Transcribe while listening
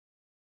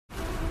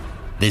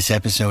This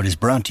episode is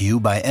brought to you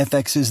by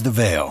FX's The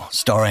Veil,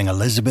 starring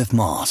Elizabeth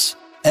Moss.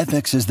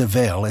 FX's The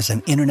Veil is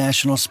an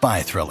international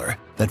spy thriller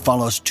that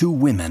follows two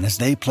women as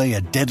they play a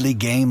deadly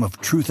game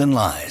of truth and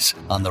lies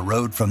on the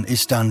road from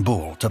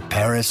Istanbul to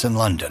Paris and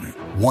London.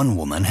 One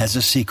woman has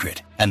a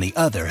secret, and the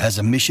other has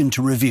a mission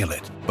to reveal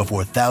it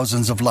before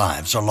thousands of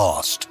lives are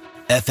lost.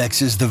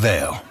 FX's The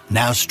Veil,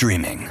 now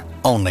streaming,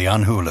 only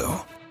on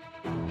Hulu.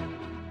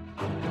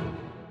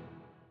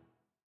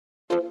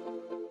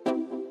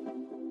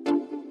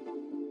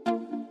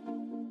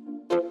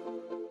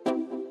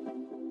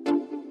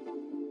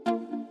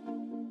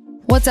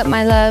 What's up,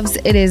 my loves?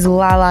 It is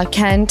Lala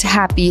Kent.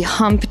 Happy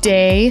hump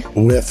day.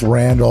 With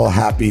Randall,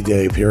 happy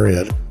day,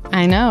 period.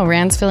 I know.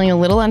 Rand's feeling a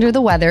little under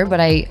the weather, but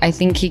I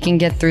think he can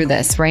get through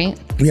this, right?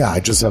 Yeah, I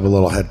just have a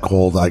little head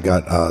cold. I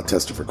got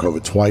tested for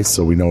COVID twice,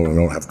 so we know I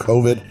don't have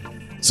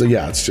COVID. So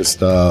yeah, it's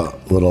just a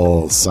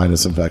little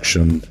sinus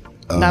infection.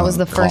 That was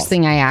the first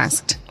thing I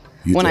asked.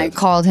 When I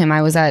called him,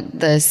 I was at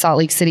the Salt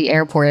Lake City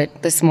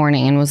airport this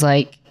morning and was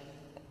like,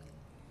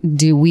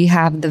 do we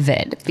have the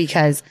vid?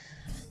 Because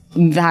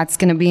that's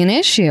going to be an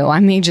issue. I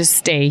may just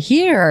stay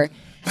here.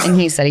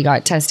 And he said he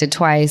got tested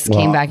twice,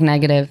 came back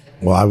negative.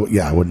 Well,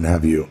 I wouldn't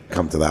have you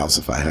come to the house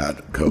if I had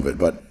COVID,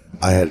 but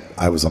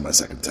I was on my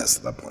second test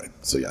at that point.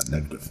 So yeah,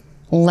 negative.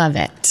 Love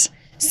it.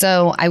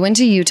 So I went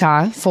to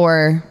Utah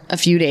for a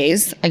few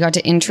days. I got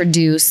to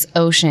introduce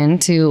Ocean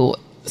to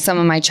some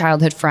of my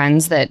childhood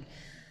friends that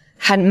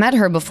hadn't met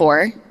her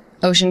before.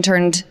 Ocean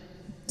turned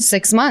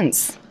 6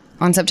 months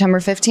on September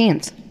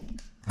 15th.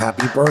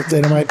 Happy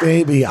birthday to my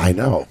baby. I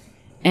know.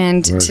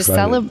 And to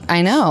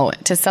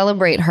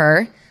celebrate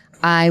her,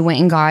 I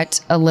went and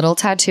got a little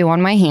tattoo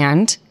on my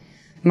hand.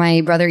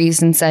 My brother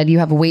Easton said, you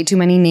have way too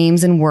many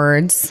names and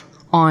words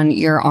on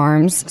your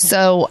arms.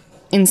 So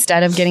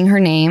instead of getting her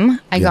name,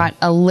 I got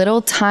a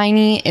little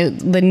tiny,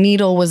 the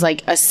needle was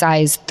like a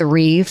size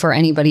 3 for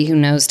anybody who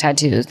knows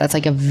tattoos. That's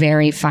like a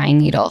very fine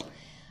needle.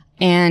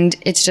 And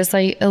it's just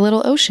like a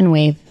little ocean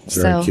wave.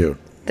 Very cute.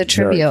 The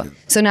tribute.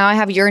 So now I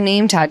have your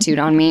name tattooed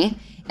on me,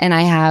 and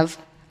I have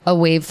a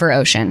wave for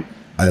Ocean.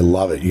 I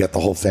love it. You got the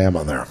whole fam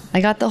on there.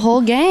 I got the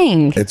whole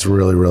gang. It's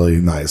really, really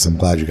nice. I'm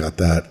glad you got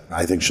that.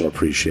 I think she'll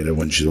appreciate it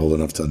when she's old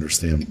enough to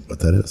understand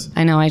what that is.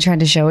 I know. I tried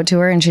to show it to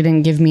her and she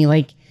didn't give me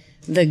like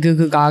the goo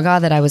goo gaga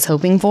that I was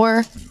hoping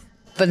for.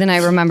 But then I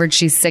remembered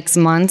she's 6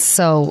 months.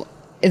 So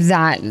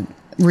that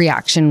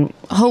reaction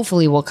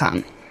hopefully will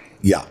come.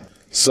 Yeah.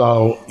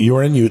 So you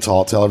were in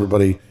Utah. Tell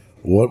everybody,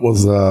 what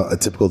was a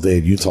typical day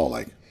in Utah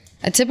like?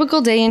 A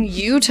typical day in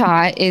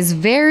Utah is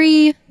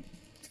very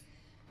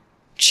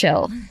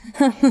chill.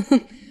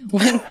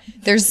 When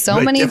there's so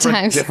many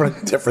times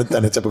different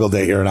than a typical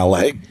day here in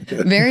LA.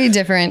 Very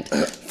different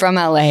from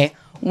LA.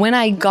 When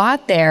I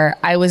got there,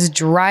 I was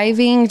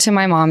driving to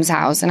my mom's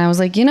house and I was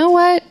like, you know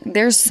what?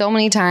 There's so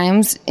many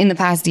times in the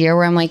past year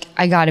where I'm like,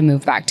 I got to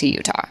move back to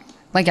Utah.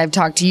 Like I've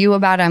talked to you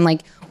about it. I'm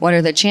like, what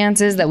are the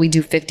chances that we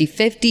do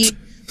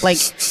 50-50? Like,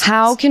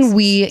 how can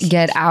we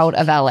get out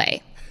of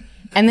LA?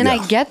 And then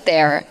I get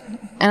there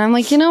and I'm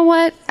like, you know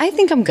what? I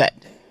think I'm good.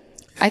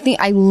 I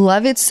think I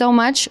love it so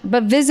much,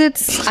 but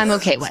visits I'm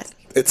okay with.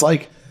 It's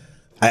like,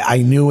 I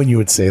knew when you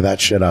would say that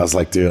shit, I was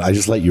like, dude, I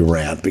just let you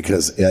rant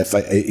because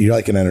you're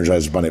like an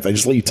Energizer Bunny. If I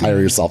just let you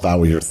tire yourself out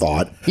with your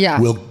thought,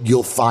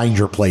 you'll find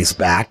your place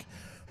back.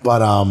 But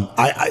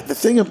the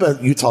thing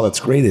about Utah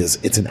that's great is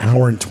it's an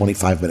hour and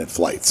 25-minute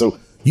flight. So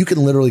you can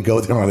literally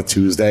go there on a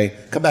Tuesday,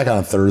 come back on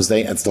a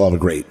Thursday, and still have a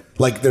great,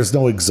 like, there's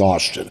no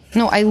exhaustion.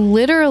 No, I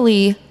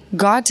literally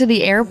got to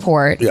the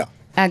airport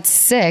at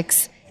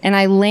 6 and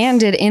I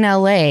landed in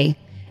LA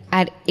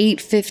at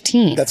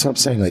 8:15. That's what I'm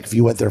saying. Like, if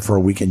you went there for a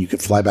weekend, you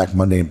could fly back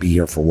Monday and be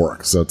here for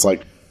work. So it's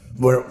like,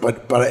 but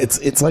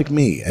it's like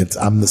me.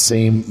 I'm the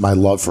same. My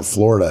love for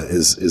Florida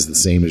is the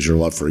same as your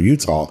love for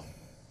Utah.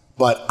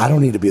 But I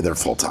don't need to be there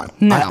full time.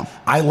 No.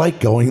 I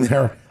like going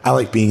there. I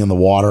like being in the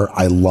water.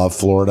 I love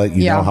Florida.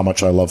 You know how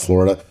much I love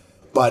Florida.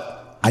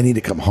 But I need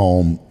to come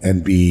home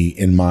and be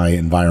in my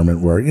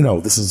environment where,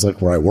 this is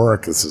like where I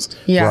work. This is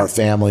where our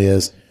family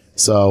is.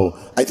 So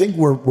I think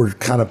we're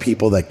kind of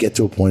people that get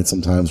to a point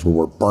sometimes where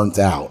we're burnt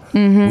out.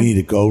 Mm-hmm. We need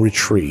to go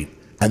retreat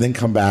and then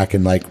come back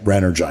and like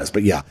re-energize.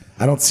 But yeah,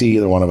 I don't see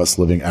either one of us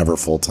living ever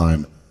full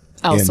time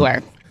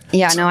elsewhere.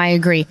 No, I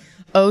agree.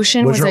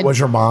 Ocean was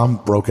your mom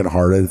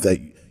brokenhearted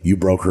that you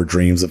broke her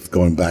dreams of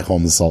going back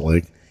home to Salt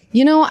Lake?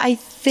 I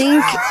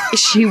think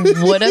she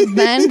would have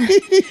been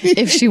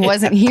if she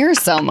wasn't here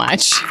so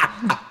much.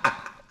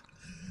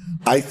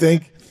 I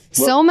think.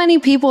 So many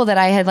people that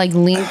I had like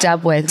linked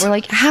up with were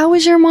like, how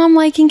is your mom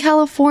liking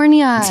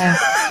California?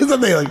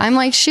 I'm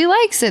like, she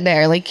likes it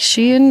there. Like,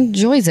 she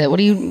enjoys it. What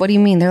do you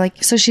mean? They're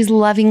like, so she's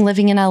loving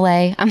living in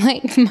LA. I'm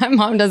like, my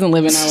mom doesn't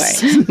live in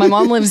LA. My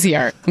mom lives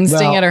here. I'm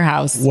staying at her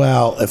house.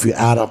 Well, if you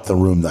add up the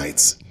room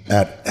nights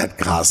at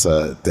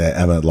Casa de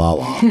Emma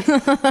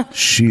Lala,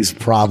 she's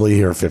probably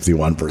here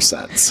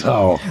 51%.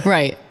 So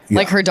right.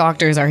 Like her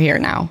doctors are here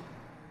now.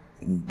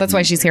 That's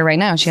why she's here right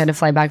now. She had to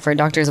fly back for a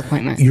doctor's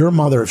appointment. Your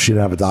mother, if she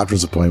didn't have a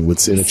doctor's appointment, would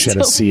say that she had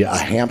to see a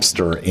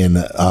hamster in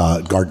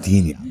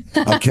gardenia.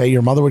 Okay,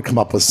 your mother would come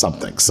up with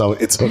something, so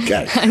it's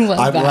okay. I'm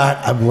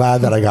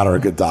glad that I got her a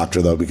good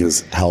doctor though,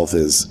 because health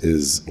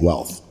is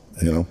wealth.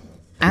 You know.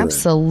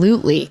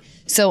 Absolutely.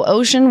 So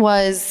Ocean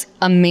was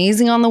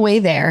amazing on the way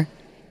there,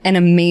 and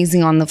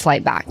amazing on the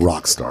flight back.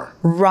 Rock star,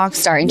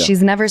 and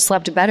she's never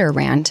slept better,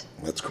 Rand.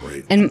 That's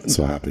great. And I'm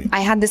so happy.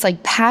 I had this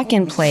like pack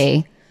and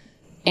play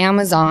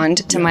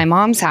Amazoned to my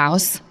mom's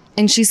house,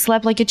 and she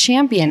slept like a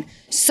champion.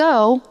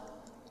 So,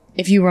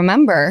 if you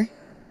remember,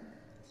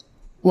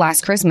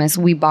 last Christmas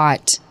we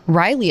bought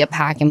Riley a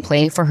pack and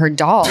play for her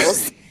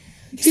dolls.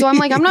 So I'm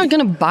like, I'm not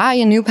gonna buy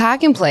a new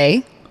pack and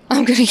play.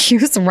 I'm gonna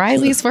use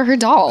Riley's for her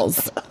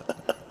dolls.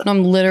 And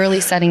I'm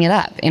literally setting it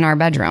up in our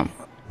bedroom.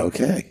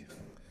 Okay.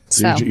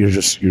 So you're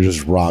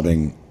just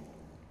robbing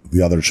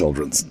the other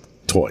children's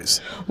toys.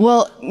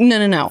 Well,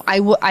 no.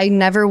 I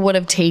never would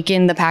have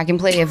taken the pack and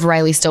play if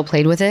Riley still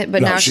played with it,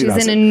 but now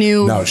she's in a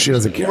new... No, she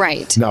doesn't care.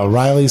 Right. No,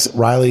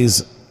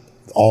 Riley's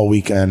all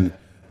weekend,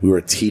 we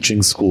were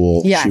teaching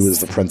school. Yes. She was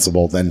the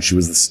principal, then she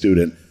was the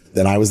student,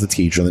 then I was the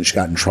teacher, then she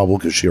got in trouble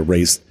because she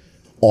erased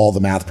all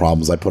the math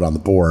problems I put on the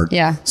board.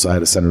 Yeah. So I had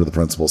to send her to the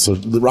principal. So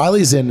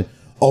Riley's in...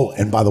 Oh,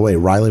 and by the way,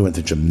 Riley went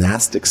to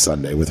gymnastics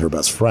Sunday with her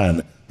best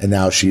friend, and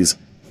now she's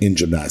in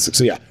gymnastics.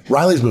 So yeah,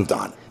 Riley's moved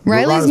on.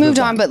 Riley's moved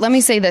on, but let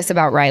me say this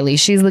about Riley.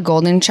 She's the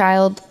golden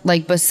child,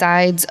 like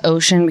besides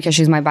Ocean, because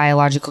she's my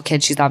biological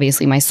kid. She's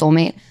obviously my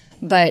soulmate,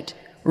 but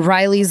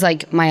Riley's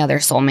like my other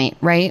soulmate,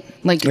 right?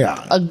 Like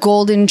a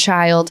golden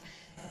child.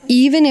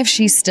 Even if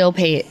she still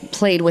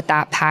played with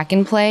that pack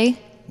and play,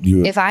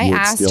 if I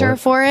asked her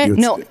for it,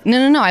 no,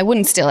 I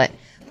wouldn't steal it.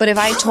 But if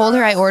I told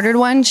her I ordered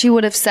one, she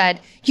would have said,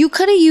 you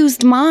could have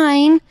used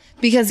mine.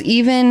 Because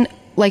even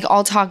like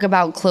I'll talk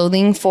about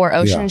clothing for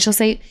Ocean and she'll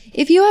say,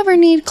 if you ever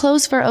need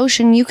clothes for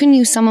Ocean, you can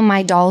use some of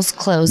my doll's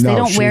clothes. They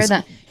don't wear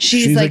them.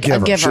 She's like a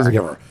giver. She's a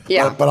giver.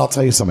 Yeah. But I'll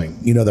tell you something.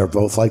 You know, they're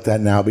both like that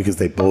now because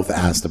they both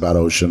asked about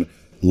Ocean.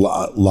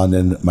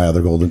 London, my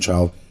other golden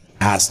child,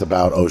 asked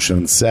about Ocean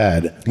and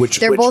said,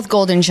 they're both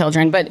golden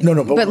children, but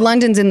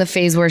London's in the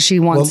phase where she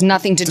wants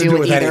nothing to do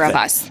with either of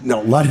us.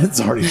 No,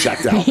 London's already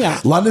checked out. Yeah.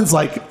 London's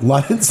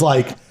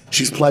like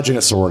she's pledging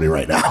a sorority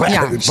right now.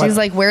 Yeah, she's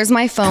like, where's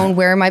my phone?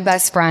 Where are my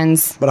best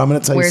friends? But I'm going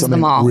to tell you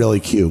something really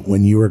cute.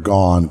 When you were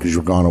gone, because you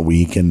were gone a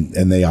week, and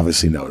they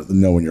obviously know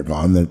when you're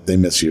gone, that they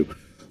miss you.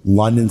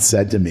 London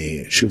said to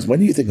me, she was, when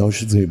do you think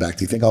Ocean's going to be back?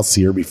 Do you think I'll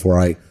see her before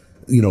I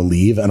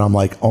leave? And I'm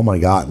like, oh my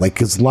God. Like,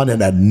 because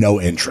London had no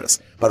interest.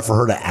 But for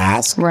her to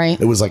ask,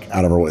 it was like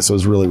out of her way. So it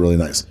was really, really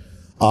nice.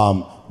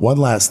 One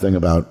last thing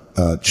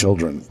about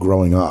children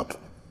growing up.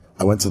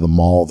 I went to the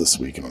mall this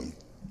weekend,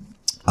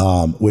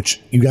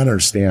 which you got to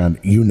understand,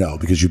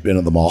 because you've been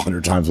in the mall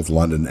 100 times with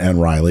London and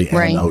Riley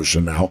and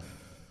Ocean now.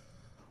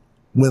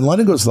 When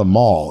London goes to the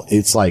mall,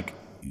 it's like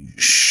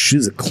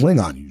she's a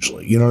Klingon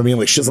usually. You know what I mean?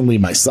 Like she doesn't leave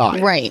my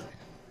side. Right.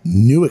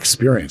 New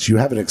experience. You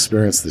haven't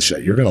experienced this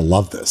yet. You're going to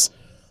love this.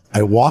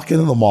 I walk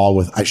into the mall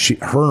with her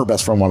and her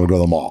best friend wanted to go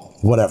to the mall.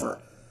 Whatever.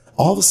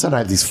 All of a sudden, I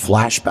have these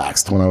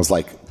flashbacks to when I was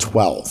like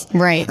 12.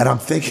 Right. And I'm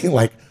thinking,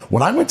 like,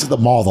 when I went to the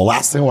mall, the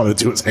last thing I wanted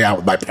to do was hang out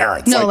with my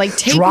parents. No, like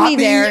take me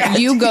there,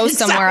 you go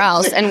somewhere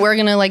else, and we're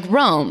going to like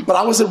roam. But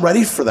I wasn't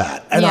ready for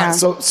that. And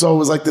so it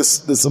was like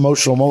this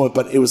emotional moment,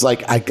 but it was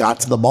like I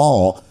got to the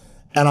mall,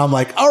 and I'm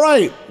like, all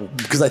right,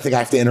 because I think I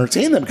have to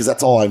entertain them because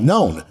that's all I've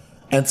known.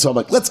 And so I'm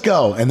like, let's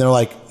go. And they're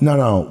like,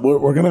 no,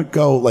 we're going to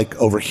go like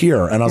over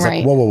here. And I was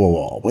like,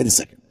 whoa, wait a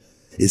second.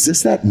 Is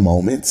this that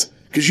moment?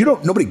 Because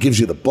nobody gives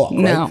you the book,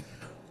 right? No.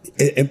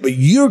 But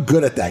you're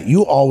good at that.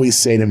 You always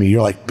say to me,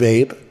 you're like,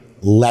 babe,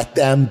 let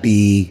them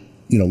be,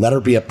 let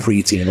her be a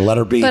preteen, let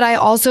her be. But I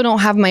also don't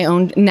have my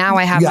own, now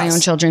I have my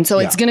own children. So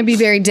it's going to be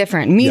very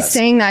different. Me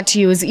saying that to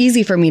you is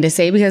easy for me to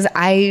say because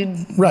I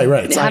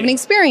haven't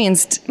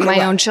experienced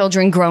my own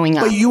children growing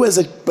up.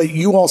 But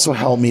you also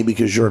help me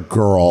because you're a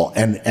girl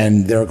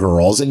and they're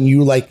girls and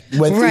you like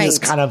went through this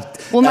kind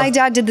of. Well, my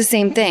dad did the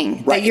same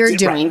thing that you're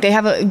doing.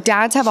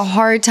 Dads have a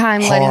hard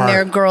time letting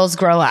their girls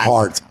grow up.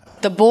 Hard.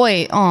 The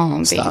boy,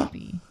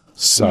 baby.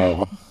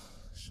 So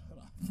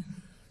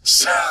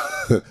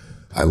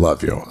I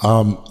love you.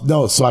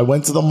 So I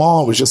went to the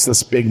mall. It was just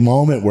this big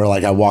moment where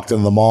like I walked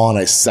into the mall and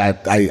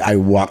I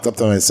walked up to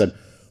them and I said,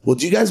 well,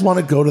 do you guys want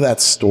to go to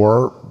that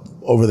store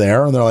over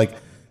there? And they're like,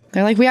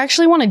 we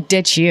actually want to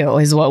ditch you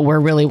is what we're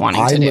really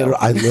wanting to do.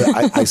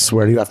 I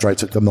swear to you, after I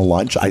took them to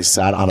lunch, I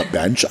sat on a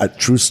bench, a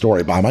true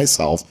story by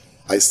myself.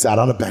 I sat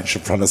on a bench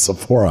in front of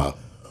Sephora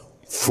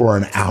for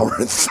an hour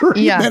and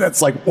 30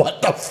 minutes. Like,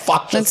 what the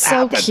fuck just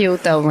happened? That's so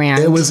cute though,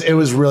 Rand. It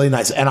was really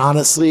nice. And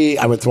honestly,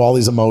 I went through all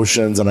these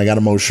emotions and I got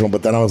emotional,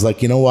 but then I was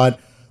like, you know what?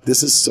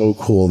 This is so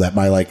cool that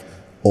my like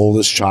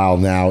oldest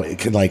child now it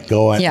can like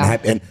go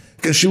and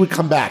because she would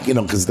come back,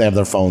 because they have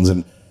their phones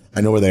and I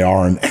know where they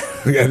are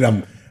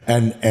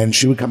and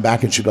she would come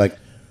back and she'd be like,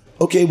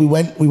 okay, we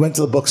went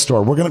to the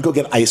bookstore. We're going to go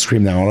get ice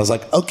cream now. And I was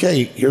like,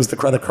 okay, here's the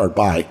credit card.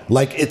 Bye.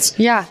 Like, it's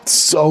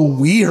so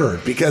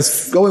weird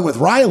because going with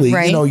Riley,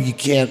 you know, you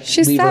can't.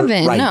 She's leave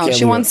 7. Her, No,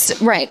 she wants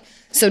to. Right.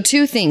 So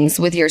 2 things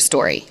with your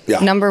story. Yeah.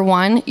 Number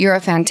 1, you're a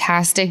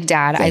fantastic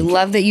dad. I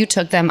love that you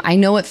took them. I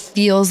know it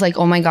feels like,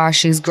 oh my gosh,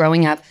 she's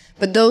growing up.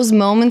 But those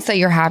moments that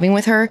you're having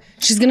with her,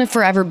 she's going to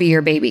forever be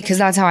your baby. Because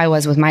that's how I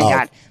was with my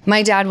dad.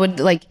 My dad would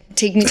like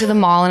take me to the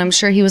mall. And I'm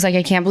sure he was like,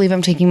 I can't believe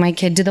I'm taking my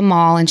kid to the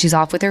mall. And she's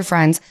off with her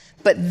friends.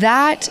 But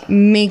that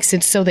makes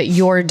it so that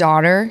your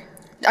daughter...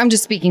 I'm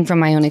just speaking from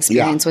my own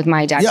experience with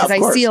my dad. Because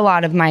I see a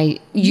lot of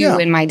you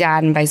and my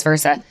dad and vice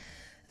versa.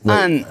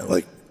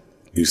 Like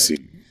you see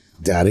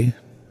daddy?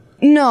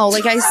 No,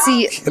 like I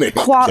see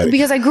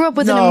because I grew up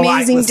with an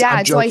amazing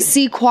dad, so I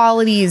see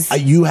qualities.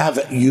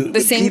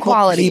 The same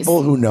qualities.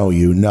 People who know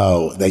you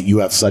know that you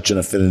have such an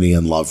affinity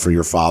and love for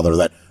your father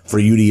that for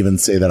you to even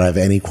say that I have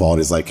any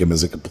qualities like him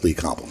is a complete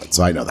compliment.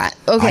 So I know that.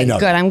 Okay,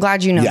 good. I'm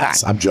glad you know that.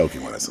 Yes, I'm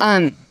joking when I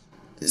say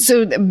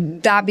So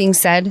that being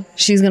said,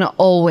 she's gonna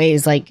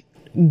always like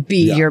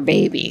be your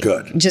baby.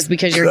 Good. Just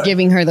because you're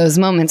giving her those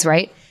moments,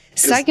 right?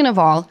 Second of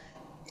all,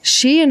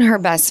 she and her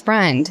best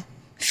friend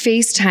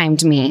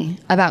FaceTimed me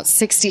about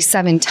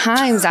 67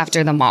 times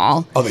after the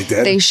mall. Oh, they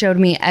did? They showed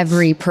me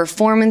every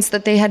performance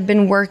that they had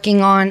been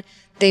working on.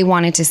 They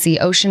wanted to see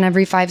Ocean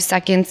every 5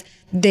 seconds.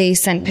 They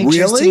sent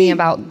pictures to me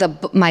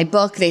about my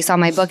book. They saw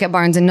my book at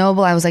Barnes &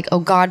 Noble. I was like, oh,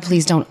 God,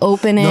 please don't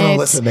open it. No,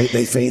 listen, they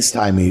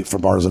FaceTime me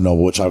from Barnes &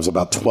 Noble, which I was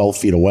about 12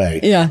 feet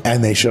away. Yeah.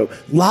 And they show,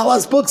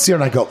 Lala's book's here.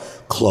 And I go,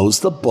 close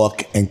the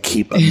book and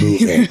keep it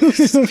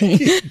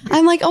moving.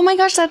 I'm like, oh, my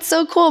gosh, that's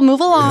so cool. Move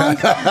along.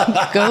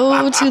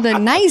 Go to the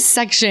nice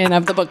section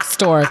of the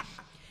bookstore.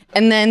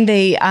 And then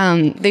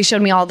they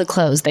showed me all the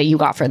clothes that you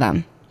got for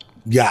them.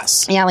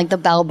 Yes. Yeah, like the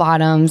bell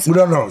bottoms.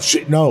 No.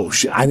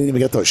 I didn't even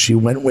get those. She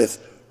went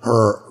with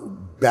her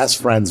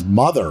best friend's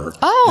mother.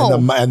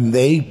 Oh. And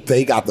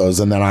they got those.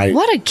 And then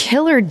What a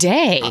killer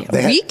day.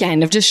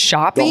 Weekend of just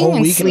shopping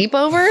and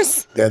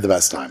sleepovers. They had the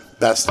best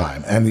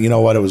time. And you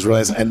know what? It was really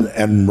nice.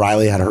 And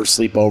Riley had her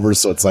sleepovers.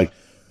 So it's like,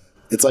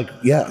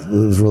 yeah, it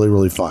was really,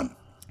 really fun.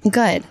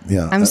 Good.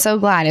 Yeah. I'm so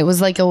glad. It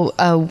was like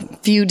a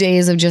few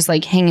days of just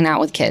like hanging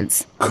out with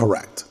kids.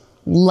 Correct.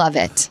 Love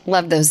it.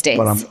 Love those days.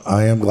 But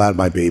I am glad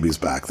my baby's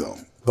back though.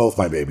 Both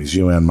my babies,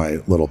 you and my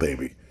little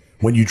baby.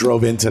 When you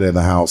drove in today in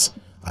the house,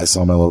 I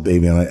saw my little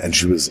baby and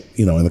she was,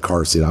 you know, in the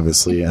car seat,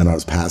 obviously. And I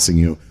was passing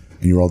you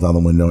and you rolled down the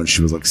window and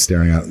she was like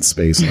staring out in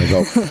space. And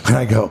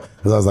I go,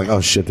 because I was like,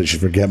 oh shit, did she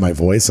forget my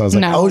voice? And I was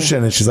like,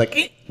 Ocean. And she's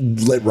like,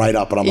 lit right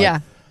up. And I'm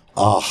like,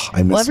 oh,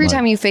 I miss every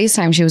time you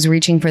FaceTime, she was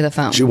reaching for the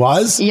phone. She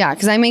was? Yeah,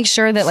 because I make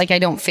sure that like I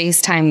don't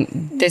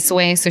FaceTime this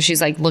way. So she's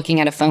like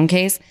looking at a phone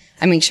case.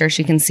 I make sure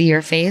she can see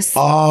your face.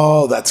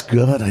 Oh, that's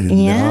good. I didn't know.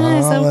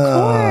 Yes, of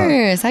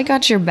course. I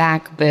got your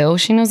back, boo.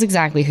 She knows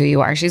exactly who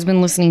you are. She's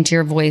been listening to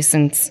your voice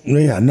since she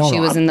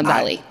was in the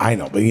belly. I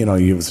know, but you know,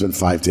 it's been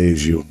 5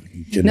 days. You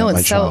kidnapped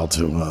my child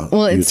to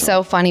well, it's Utah.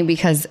 so funny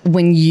because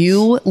when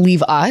you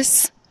leave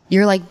us,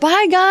 you're like,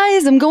 bye,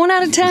 guys. I'm going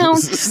out of town.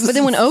 But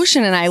then when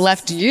Ocean and I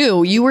left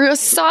you were a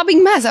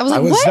sobbing mess. I was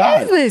like,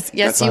 what is this?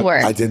 Yes, you were.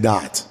 I did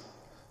not.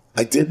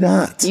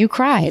 You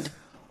cried.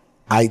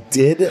 I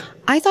did.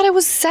 I thought it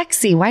was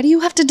sexy. Why do you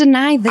have to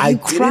deny that you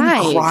cried?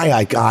 I didn't cry.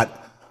 I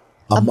got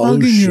emotion. A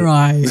bug in your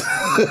eye.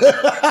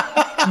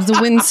 It was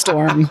a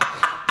windstorm.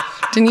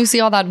 Didn't you see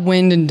all that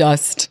wind and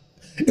dust?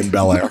 In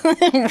Bel Air.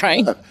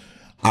 Right.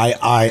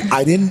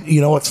 I didn't, you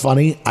know what's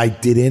funny? I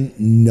didn't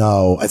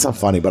know. It's not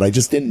funny, but I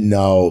just didn't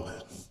know.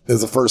 It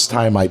was the first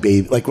time my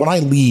baby, like when I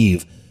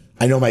leave,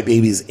 I know my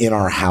baby's in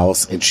our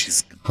house and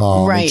she's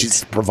calm and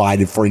she's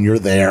provided for and you're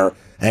there.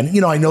 And,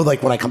 you know, I know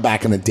like when I come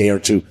back in a day or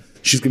two,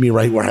 she's going to be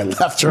right where I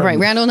left her. Right.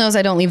 Randall knows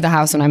I don't leave the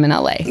house when I'm in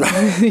LA.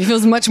 He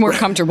feels much more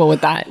comfortable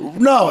with that.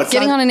 No, it's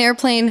Getting on an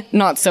airplane,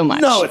 not so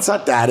much. No, it's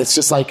not that. It's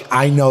just like,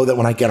 I know that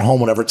when I get home,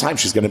 whatever time,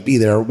 she's going to be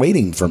there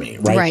waiting for me.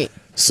 Right. Right.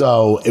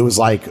 So it was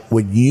like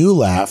when you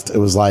left, it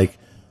was like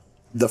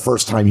the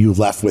first time you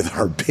left with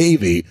her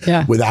baby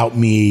without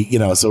me, you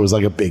know, so it was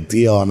like a big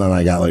deal. And then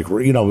I got like,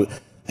 you know,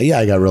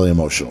 I got really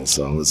emotional.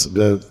 So it was,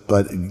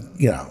 but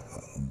you know,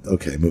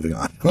 okay, moving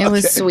on. It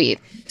was sweet.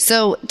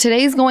 So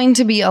today's going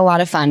to be a lot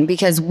of fun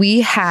because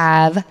we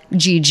have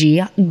Gigi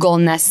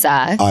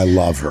Golnesa. I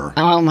love her.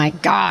 Oh my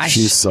gosh.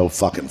 She's so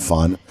fucking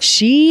fun.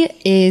 She's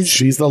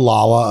the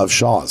Lala of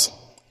Shaw's.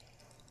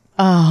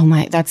 Oh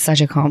my, that's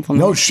such a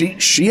compliment. No,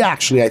 she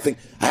actually, I think,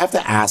 I have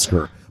to ask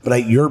her, but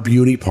at your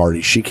beauty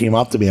party, she came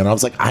up to me and I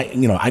was like, I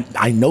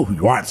know who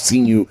you are. I've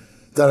seen you.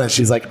 And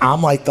she's like,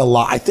 I'm like the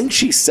Lala. I think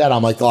she said,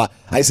 I'm like the Lala.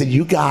 I said,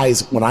 you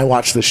guys, when I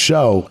watch the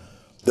show,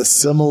 the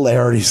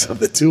similarities of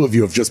the two of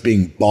you of just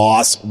being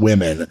boss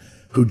women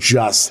who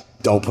just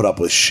don't put up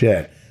with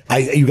shit.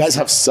 You guys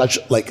have such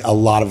like a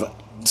lot of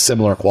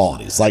similar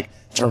qualities, like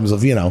in terms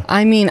of, you know.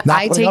 I mean,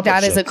 I take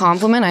that as a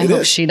compliment. I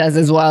hope she does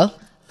as well.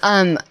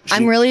 I'm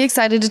really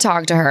excited to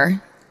talk to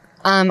her.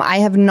 I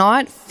have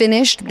not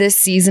finished this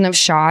season of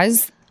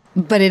Shaw's,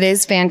 but it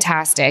is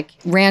fantastic.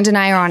 Rand and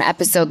I are on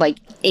episode like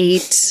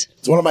 8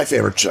 It's one of my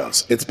favorite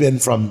shows. It's been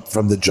from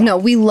the jump. No,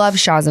 we love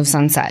Shahs of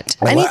Sunset.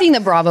 Anything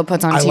that Bravo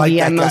puts on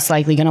TV, I'm most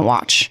likely going to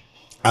watch.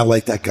 I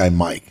like that guy,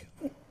 Mike.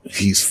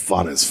 He's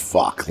fun as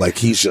fuck. Like,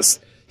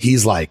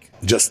 he's like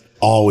just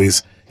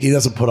always, he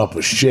doesn't put up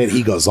with shit.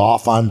 He goes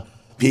off on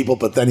people,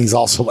 but then he's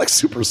also like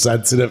super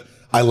sensitive.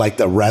 I like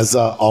the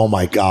Reza. Oh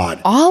my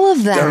God. All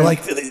of them. They're like,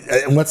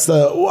 what's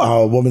the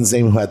woman's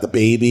name who had the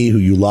baby, who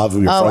you love,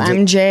 who you're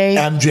friends MJ.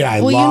 with? MJ, I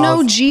love. Well, you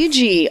know,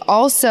 Gigi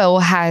also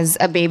has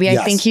a baby. Yes.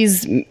 I think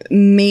he's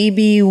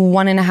maybe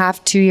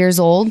 1.5, 2 years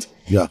old.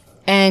 Yeah.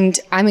 And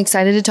I'm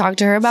excited to talk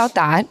to her about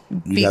that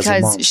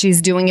because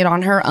she's doing it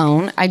on her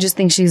own. I just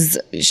think she's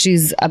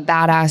a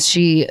badass.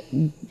 She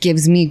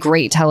gives me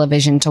great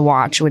television to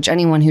watch, which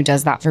anyone who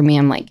does that for me,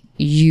 I'm like,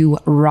 you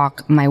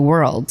rock my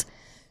world.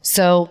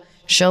 So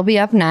she'll be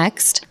up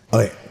next.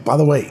 Okay, by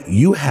the way,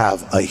 you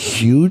have a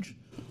huge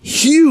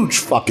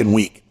fucking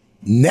week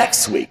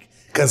next week.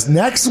 Because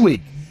next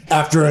week,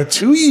 after a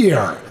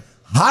 2-year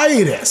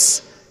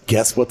hiatus,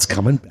 guess what's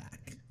coming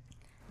back?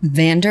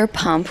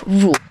 Vanderpump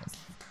Rules.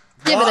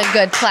 Give it a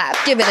good clap.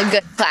 Give it a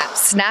good clap.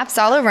 Snaps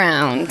all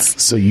around.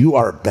 So you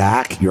are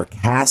back. Your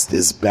cast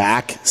is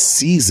back.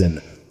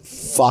 Season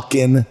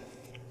fucking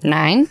 9.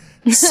 9.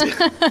 I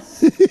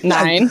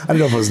don't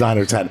know if it was 9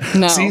 or 10.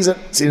 No. Season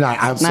 9.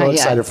 I'm so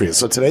excited for you.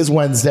 So today's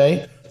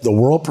Wednesday. The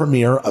world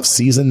premiere of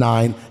season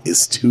 9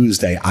 is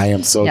Tuesday. I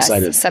am so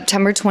excited.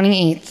 September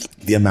 28th.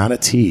 The amount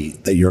of tea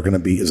that you're going to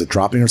be, is it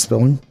dropping or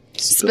spilling?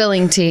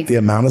 Spilling tea. The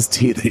amount of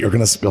tea that you're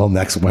going to spill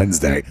next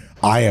Wednesday,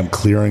 I am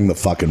clearing the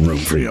fucking room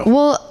for you.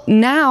 Well,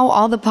 now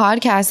all the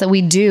podcasts that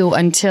we do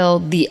until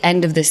the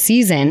end of the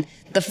season,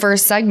 the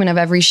first segment of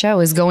every show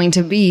is going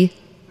to be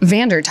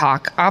Vander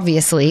Talk,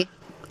 obviously.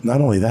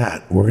 Not only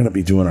that, we're going to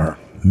be doing our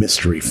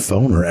mystery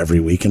phoner every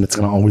week, and it's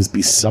going to always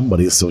be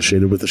somebody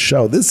associated with the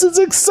show. This is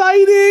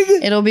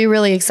exciting. It'll be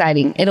really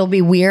exciting. It'll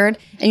be weird.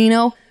 And you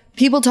know,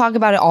 people talk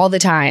about it all the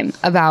time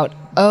about,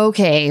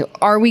 okay,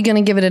 are we going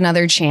to give it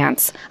another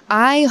chance?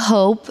 I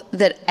hope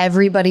that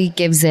everybody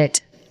gives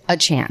it a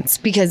chance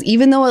because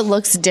even though it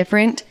looks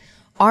different,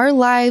 our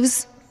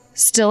lives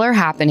still are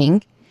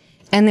happening.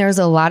 And there's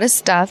a lot of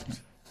stuff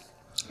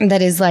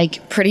that is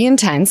like pretty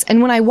intense.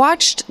 And when I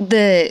watched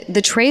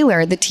the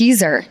trailer, the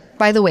teaser,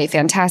 by the way,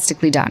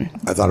 fantastically done.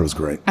 I thought it was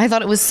great. I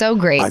thought it was so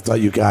great. I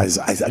thought you guys,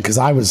 because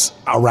I was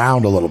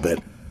around a little bit,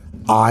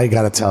 I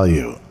got to tell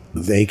you,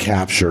 they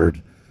captured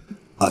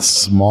a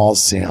small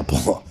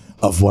sample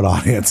of what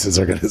audiences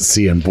are going to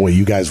see. And boy,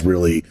 you guys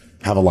really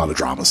have a lot of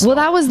drama. Well,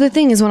 that was the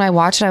thing is when I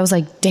watched it, I was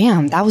like,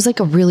 damn, that was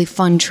like a really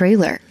fun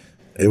trailer.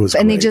 It was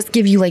And great. they just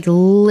give you like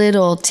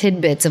little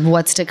tidbits of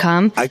what's to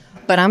come.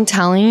 But I'm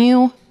telling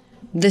you,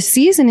 the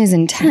season is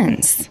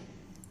intense.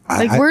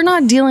 We're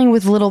not dealing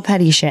with little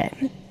petty shit.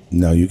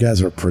 No, you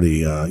guys are pretty,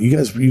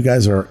 you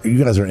guys are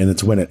in it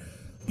to win it.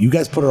 You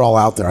guys put it all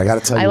out there. I got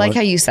to tell you. I like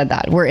how you said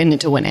that. We're in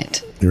it to win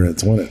it. You're in it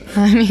to win it.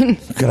 I mean,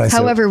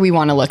 however we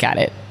want to look at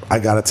it. I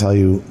got to tell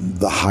you,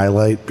 the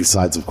highlight,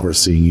 besides, of course,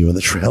 seeing you in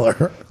the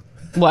trailer,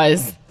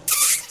 that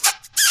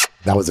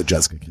was a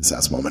Jessica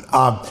Kinsas moment.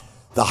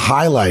 The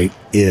highlight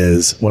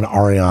is when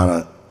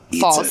Ariana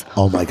eats falls. it.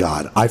 Oh my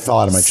God. I fell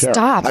out of my chair.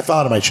 Stop. I fell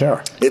out of my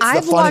chair.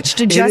 I've watched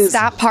just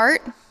that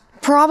part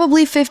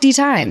probably 50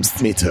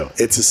 times. Me too.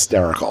 It's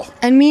hysterical.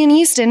 And me and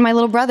Easton, my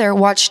little brother,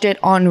 watched it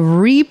on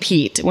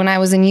repeat when I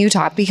was in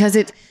Utah because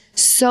it's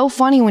so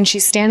funny when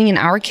she's standing in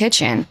our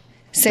kitchen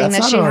saying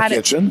That's that she not our had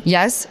kitchen.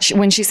 Yes,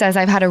 when she says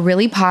I've had a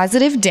really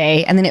positive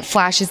day, and then it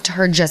flashes to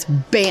her just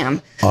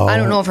bam. I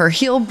don't know if her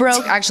heel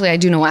broke. Actually, I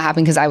do know what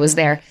happened because I was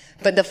there.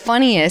 But the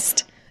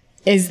funniest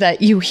is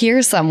that you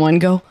hear someone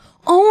go,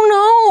 "Oh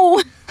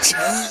no!"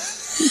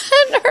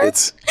 and her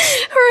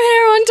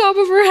hair on top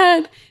of her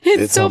head.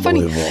 It's so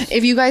funny.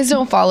 If you guys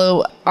don't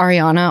follow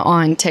Ariana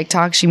on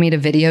TikTok, she made a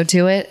video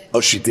to it.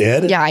 Oh, she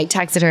did? Yeah, I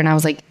texted her and I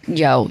was like,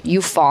 yo,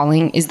 you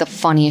falling is the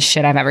funniest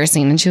shit I've ever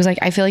seen. And she was like,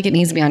 I feel like it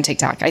needs to be on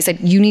TikTok. I said,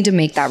 you need to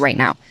make that right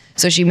now.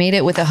 So she made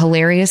it with a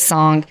hilarious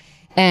song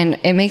and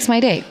it makes my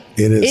day.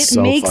 It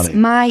so makes funny.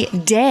 my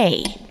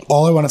day.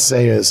 All I want to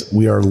say is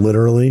we are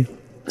literally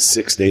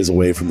 6 days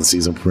away from the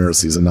season premiere of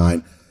season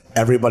 9.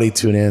 Everybody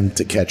tune in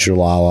to catch your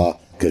Lala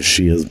because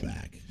she is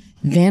back.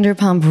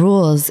 Vanderpump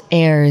Rules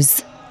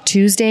airs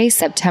Tuesday,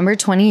 September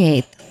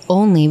 28th,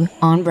 only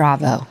on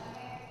Bravo.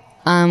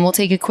 We'll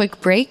take a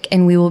quick break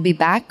and we will be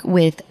back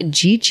with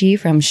Gigi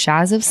from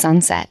Shahs of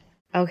Sunset.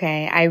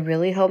 Okay, I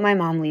really hope my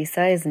mom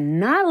Lisa is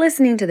not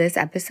listening to this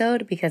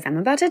episode because I'm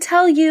about to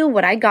tell you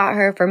what I got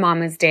her for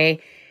Mama's Day.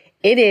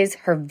 It is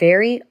her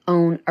very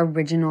own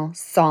original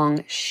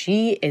song.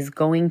 She is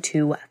going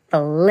to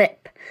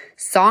flip.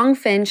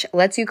 Songfinch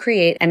lets you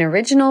create an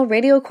original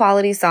radio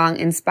quality song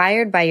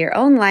inspired by your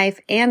own life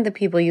and the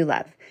people you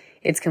love.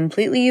 It's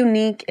completely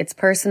unique, it's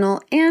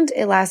personal, and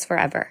it lasts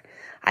forever.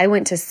 I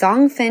went to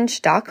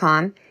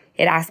songfinch.com.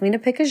 It asked me to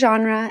pick a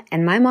genre,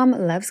 and my mom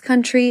loves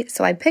country,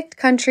 so I picked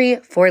country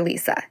for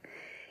Lisa.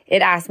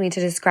 It asked me to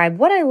describe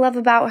what I love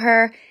about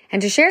her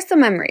and to share some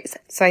memories.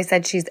 So I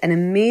said she's an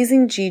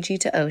amazing Gigi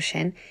to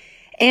Ocean,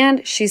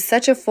 and she's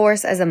such a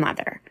force as a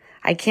mother.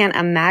 I can't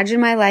imagine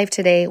my life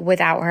today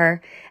without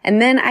her.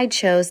 And then I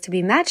chose to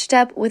be matched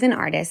up with an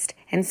artist,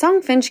 and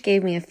Songfinch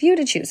gave me a few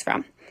to choose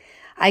from.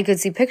 I could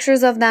see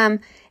pictures of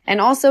them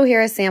and also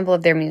hear a sample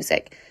of their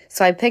music.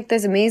 So I picked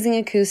this amazing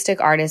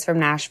acoustic artist from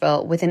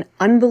Nashville with an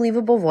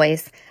unbelievable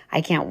voice.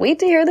 I can't wait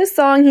to hear the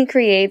song he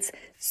creates.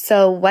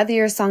 So whether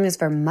your song is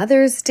for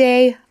Mother's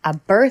Day, a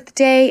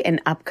birthday, an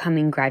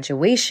upcoming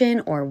graduation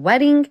or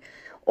wedding,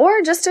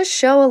 or just to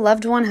show a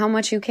loved one how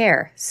much you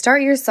care,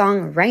 start your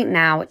song right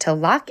now to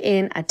lock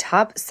in a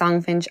top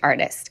Songfinch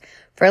artist.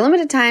 For a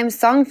limited time,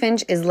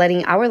 Songfinch is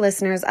letting our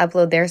listeners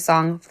upload their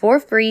song for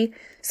free,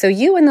 so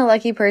you and the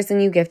lucky person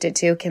you gift it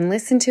to can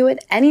listen to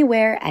it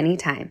anywhere,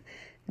 anytime.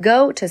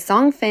 Go to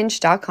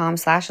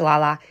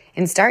songfinch.com/Lala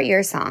and start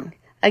your song.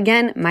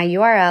 Again, my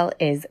URL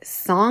is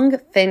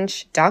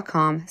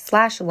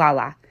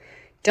songfinch.com/Lala.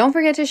 Don't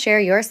forget to share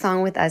your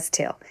song with us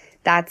too.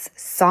 That's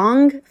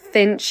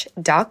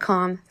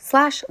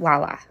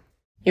songfinch.com/Lala.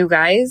 You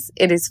guys,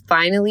 it is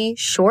finally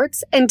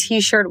shorts and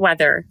t-shirt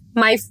weather.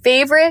 My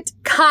favorite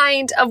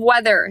kind of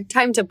weather.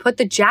 Time to put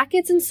the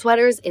jackets and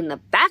sweaters in the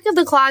back of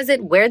the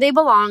closet where they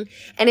belong.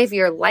 And if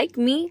you're like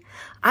me,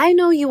 I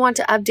know you want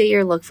to update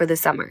your look for the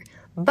summer,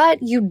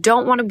 but you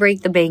don't want to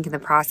break the bank in the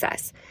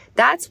process.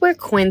 That's where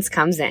Quince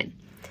comes in.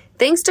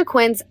 Thanks to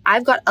Quince,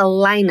 I've got a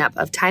lineup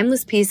of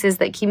timeless pieces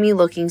that keep me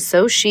looking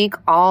so chic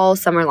all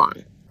summer long.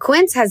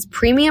 Quince has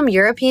premium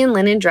European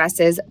linen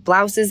dresses,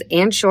 blouses,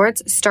 and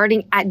shorts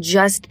starting at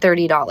just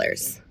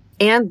 $30.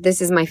 And this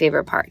is my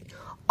favorite part.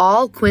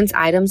 All Quince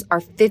items are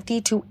 50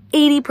 to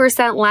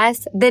 80%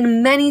 less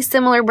than many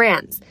similar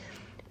brands.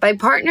 By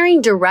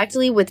partnering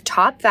directly with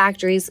top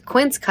factories,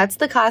 Quince cuts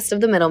the cost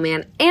of the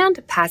middleman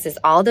and passes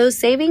all those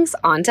savings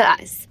on to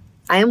us.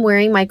 I am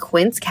wearing my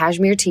Quince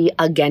cashmere tee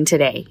again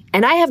today,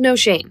 and I have no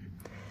shame.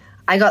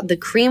 I got the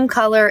cream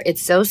color.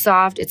 It's so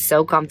soft, it's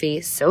so comfy,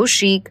 so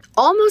chic,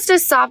 almost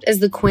as soft as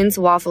the Quince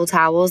waffle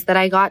towels that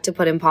I got to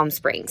put in Palm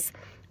Springs.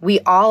 We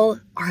all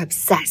are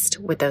obsessed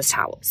with those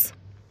towels.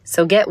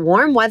 So get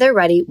warm weather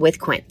ready with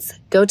Quince.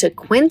 Go to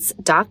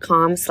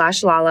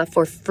quince.com/Lala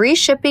for free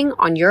shipping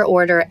on your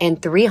order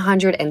and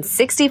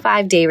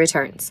 365-day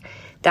returns.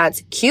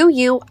 That's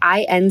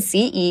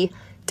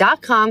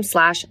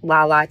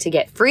QUINCE.com/Lala to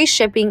get free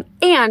shipping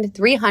and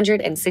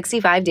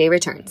 365-day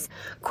returns.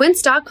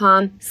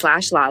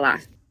 Quince.com/Lala.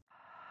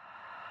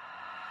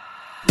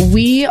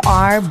 We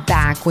are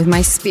back with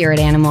my spirit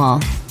animal,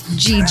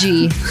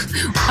 Gigi.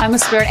 I'm a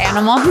spirit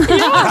animal.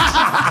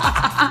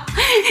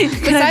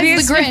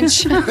 Besides the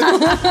Grinch.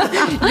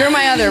 You're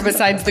my other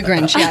besides the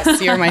Grinch.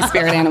 Yes, you're my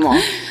spirit animal.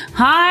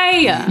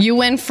 Hi. You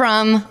went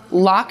from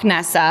Loch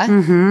Nessa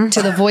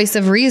to the voice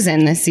of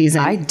reason this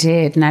season. I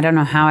did, and I don't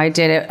know how I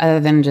did it other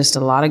than just a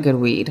lot of good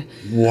weed.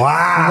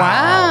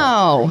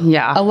 Wow.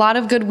 Yeah. A lot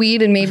of good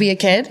weed and maybe a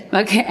kid.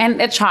 Okay,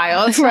 and a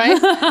child. Right?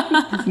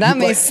 That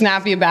may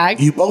snap you back.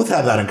 You both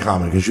have that in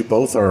common because you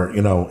both are,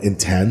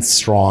 intense,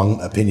 strong,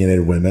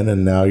 opinionated women,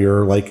 and now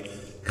you're like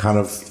kind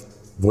of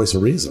voice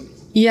of reason.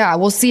 Yeah,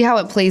 we'll see how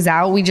it plays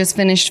out. We just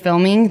finished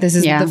filming. This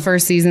is the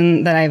first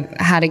season that I've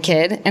had a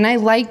kid. And I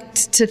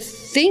liked to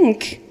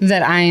think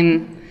that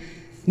I'm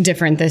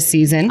different this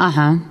season.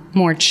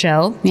 More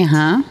chill.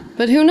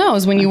 But who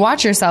knows? When you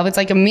watch yourself, it's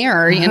like a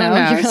mirror, you know?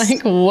 You're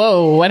like,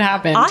 whoa, what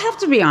happened? I have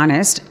to be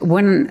honest.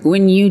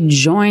 When you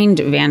joined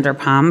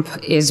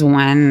Vanderpump is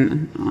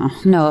when,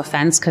 no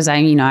offense, because I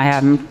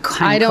am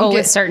kind of cool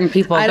with certain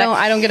people.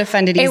 I don't get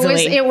offended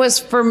easily. It was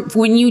for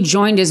when you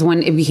joined is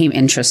when it became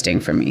interesting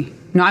for me.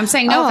 No, I'm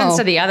saying no offense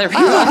to the other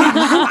people.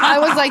 I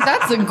was like,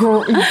 that's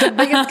the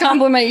biggest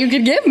compliment you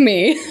could give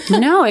me.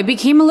 No, it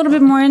became a little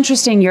bit more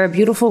interesting. You're a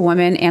beautiful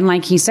woman, and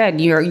like he said,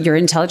 you're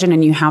intelligent,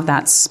 and you have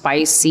that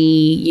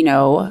spicy,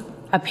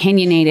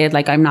 opinionated,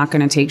 like I'm not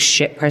going to take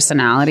shit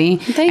personality.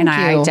 Thank you.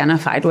 I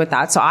identified with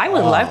that. So I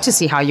would love to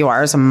see how you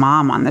are as a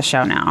mom on the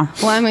show now.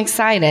 Well, I'm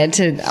excited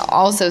to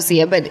also see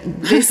it, but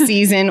this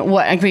season,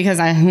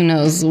 who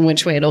knows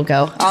which way it'll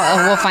go.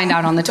 We'll find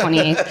out on the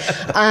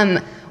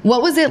 28th.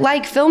 What was it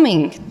like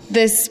filming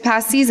this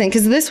past season?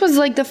 Because this was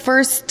like the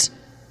first,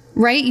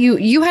 right?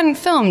 You hadn't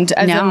filmed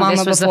as a mama before. No,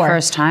 this was the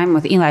first time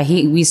with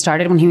Eli. We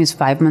started when he was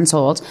 5 months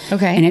old.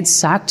 Okay. And it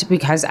sucked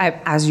because,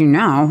 as you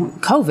know,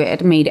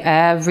 COVID made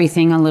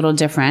everything a little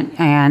different.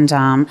 And,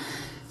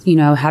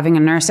 having a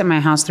nurse at my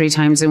house 3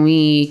 times a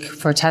week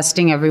for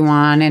testing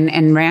everyone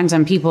and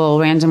random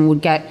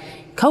would get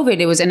COVID,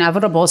 it was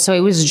inevitable. So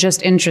it was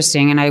just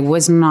interesting. And I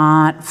was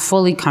not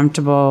fully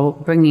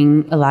comfortable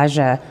bringing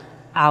Elijah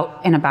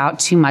out and about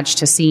too much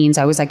to scenes.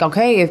 I was like,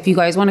 okay, if you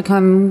guys want to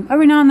come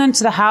every now and then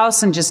to the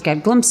house and just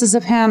get glimpses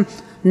of him,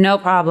 no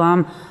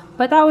problem.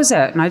 But that was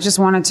it. And I just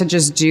wanted to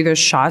just do the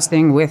Shaw's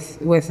thing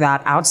with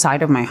that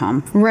outside of my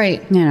home.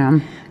 Right.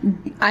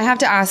 I have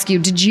to ask you,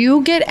 did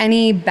you get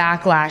any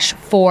backlash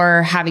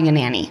for having a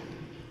nanny?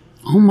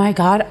 Oh my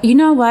God. You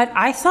know what?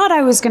 I thought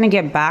I was going to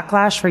get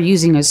backlash for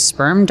using a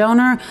sperm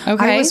donor.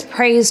 Okay. I was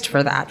praised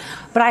for that.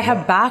 But I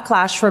have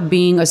backlash for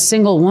being a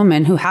single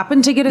woman who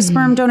happened to get a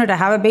sperm donor to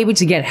have a baby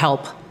to get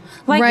help.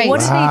 Like, Right. what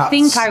did they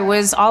think I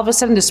was? All of a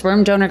sudden, the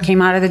sperm donor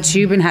came out of the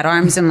tube and had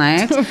arms and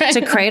legs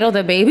to cradle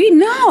the baby?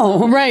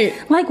 No. Right.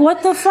 Like,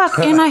 what the fuck?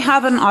 And I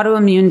have an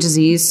autoimmune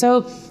disease.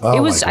 So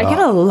I get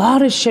a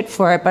lot of shit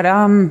for it. But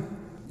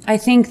I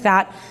think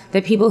that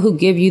the people who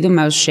give you the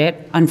most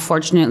shit,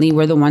 unfortunately,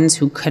 were the ones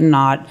who could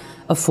not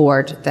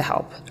afford the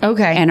help.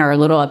 Okay. And are a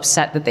little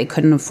upset that they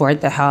couldn't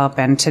afford the help.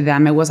 And to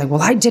them, it was like,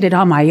 well, I did it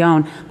on my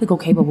own. Like,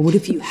 okay, but what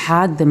if you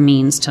had the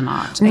means to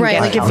not? Right.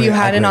 Like if you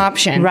had an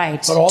option.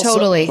 Right.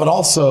 Totally. But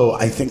also,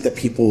 I think that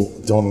people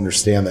don't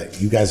understand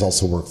that you guys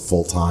also work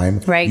full time.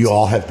 Right. You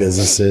all have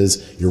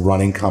businesses. You're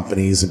running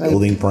companies and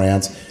building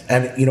brands.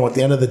 And, you know, at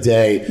the end of the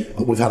day,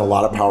 we've had a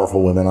lot of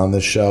powerful women on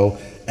this show,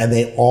 and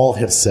they all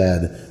have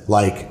said,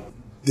 like,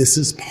 this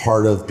is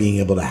part of being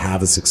able to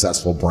have a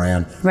successful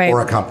brand or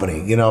a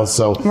company, you know?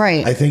 So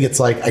I think it's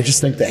like, I just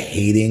think the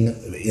hating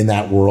in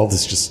that world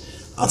is just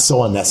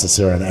so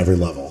unnecessary on every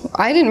level.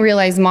 I didn't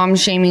realize mom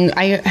shaming,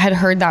 I had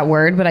heard that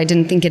word, but I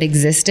didn't think it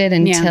existed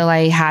until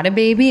I had a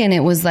baby, and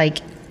it was like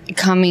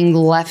coming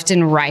left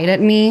and right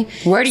at me.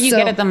 Where do you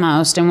get it the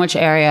most? In which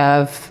area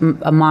of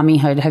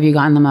mommyhood have you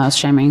gotten the most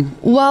shaming?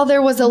 Well,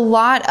 there was a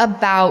lot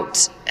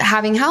about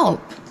having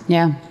help.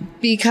 Yeah.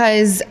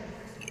 Because...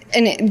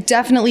 And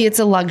it's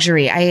a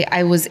luxury.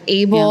 I was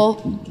able,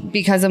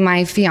 because of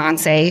my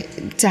fiance,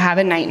 to have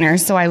a night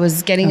nurse. So I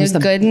was getting a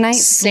good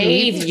night's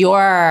sleep.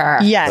 Savior.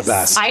 Yes. The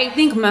best. I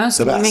think most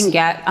women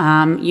get,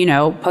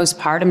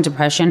 postpartum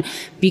depression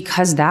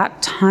because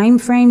that time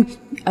frame,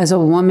 as a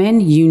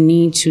woman, you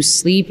need to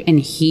sleep and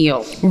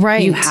heal.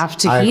 Right. You have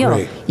to heal.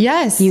 Agree.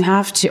 Yes. You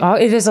have to. Oh,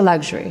 it is a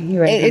luxury.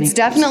 You're right. It's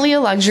definitely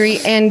a luxury.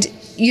 And,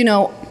 you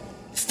know,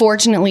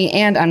 fortunately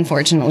and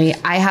unfortunately,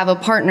 I have a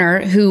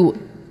partner who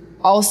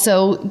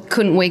also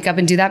couldn't wake up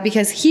and do that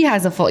because he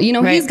has a full,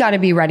 he's got to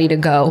be ready to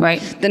go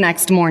the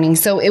next morning.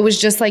 So it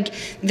was just like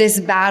this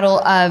battle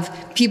of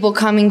people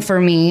coming for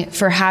me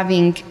for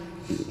having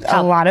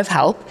a lot of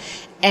help.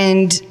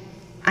 And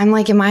I'm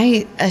like, am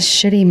I a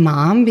shitty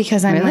mom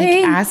because I'm like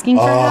asking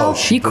for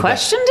help? You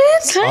questioned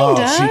it? Kind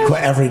of. She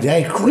quit every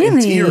day, in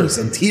tears.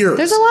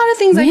 There's a lot of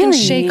things I can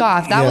shake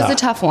off. That was a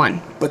tough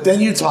one. But then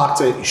she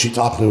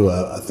talked to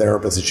a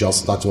therapist, and she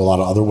also talked to a lot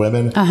of other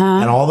women.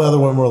 And all the other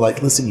women were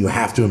like, listen, you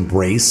have to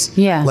embrace.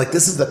 Like,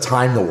 this is the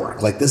time to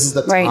work. Like, this is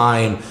the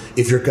time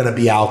if you're going to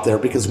be out there,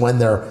 because when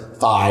they're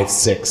 5,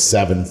 6,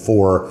 7,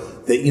 4,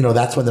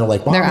 that's when they're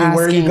like, Mommy,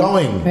 where are you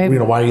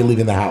going? Why are you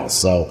leaving the house?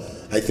 So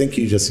I think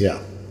you just,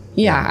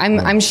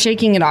 I'm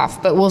shaking it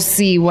off, but we'll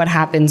see what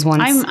happens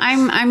once.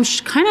 I'm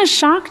kind of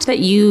shocked that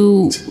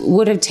you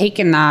would have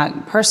taken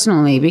that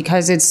personally,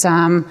 because it's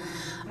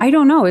I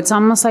don't know. It's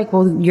almost like,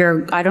 well,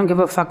 I don't give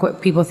a fuck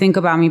what people think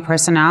about me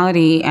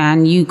personality,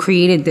 and you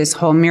created this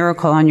whole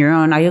miracle on your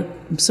own.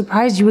 I'm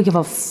surprised you would give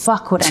a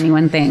fuck what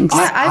anyone thinks.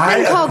 I've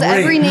been called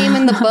every name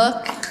in the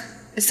book.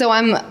 So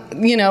I'm,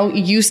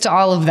 used to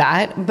all of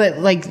that, but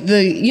like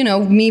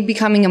me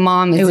becoming a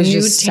mom is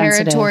new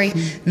territory.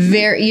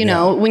 Very,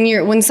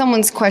 when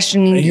someone's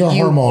questioning you're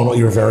hormonal,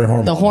 you're very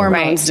hormonal. The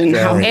hormones didn't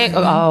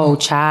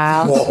help.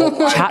 Child.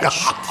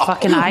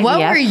 Fucking IVF. What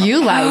were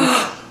you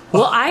like?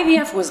 Well,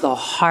 IVF was the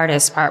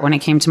hardest part when it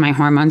came to my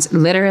hormones.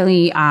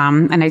 Literally,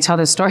 and I tell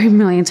this story a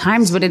million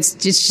times, but it's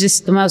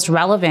just the most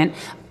relevant.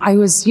 I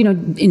was,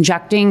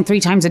 injecting 3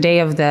 times a day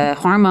of the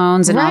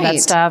hormones and all that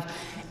stuff.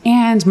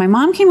 And my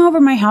mom came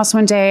over my house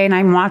one day, and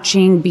I'm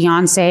watching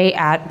Beyonce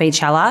at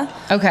Beychella.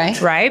 Okay.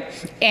 Right?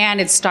 And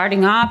it's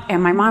starting up,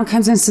 and my mom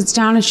comes and sits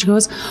down, and she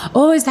goes,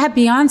 "Oh, is that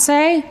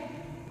Beyonce?"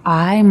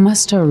 I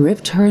must have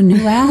ripped her a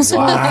new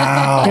asshole.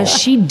 Wow. Because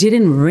she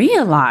didn't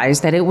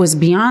realize that it was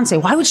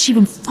Beyonce. Why would she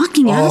even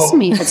fucking ask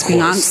me if it's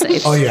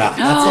Beyonce? Oh, yeah.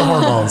 That's the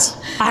hormones.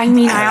 I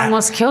mean, I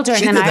almost killed her.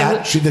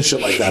 She did shit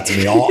like that to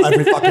me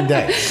every fucking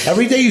day.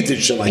 Every day you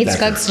did shit like that.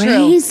 That's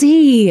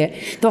crazy.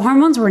 The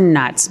hormones were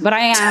nuts, but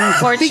I am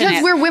fortunate.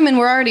 Because we're women,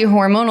 we're already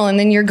hormonal, and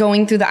then you're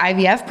going through the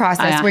IVF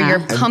process where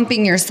you're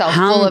pumping yourself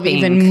full of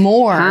even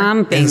more.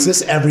 Is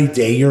this every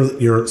day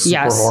you're super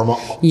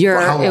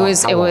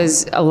hormonal? It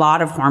was a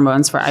lot of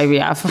hormones for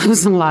IVF. It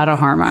was a lot of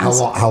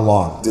hormones. How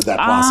long did that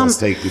process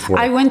take before?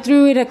 I went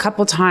through it a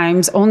couple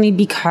times, only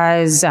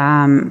because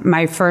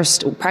my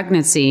first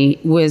pregnancy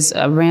was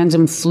a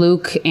random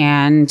fluke,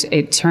 and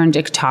it turned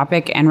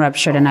ectopic and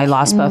ruptured, and I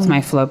lost both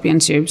my fallopian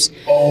tubes.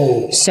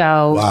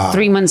 So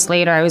 3 months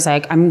later, I was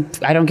like,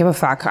 I don't give a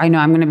fuck. I know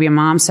I'm going to be a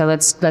mom, so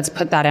let's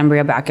put that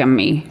embryo back in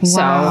me.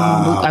 So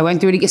I went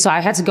through it again. So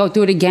I had to go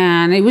through it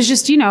again. It was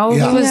just, it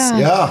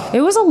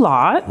was a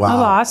lot. A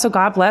lot. So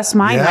God bless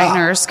my night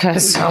nurse,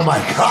 because oh my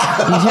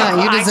God.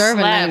 Yeah, you deserve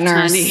a night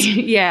nurse.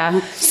 Yeah.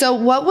 So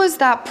what was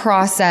that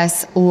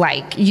process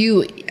like?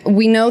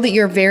 We know that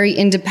you're very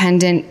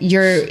independent.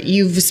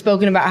 You've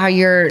spoken about how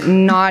you're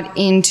not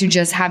into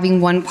just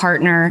having one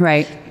partner.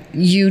 Right.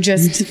 You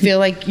just feel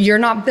like you're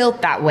not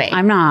built that way.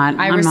 I'm not.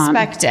 I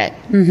respect it.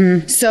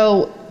 Mm-hmm.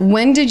 So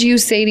when did you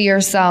say to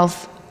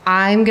yourself,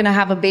 I'm going to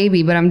have a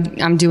baby, but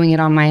I'm doing it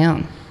on my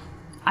own?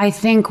 I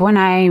think when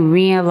I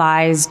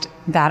realized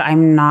that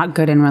I'm not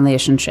good in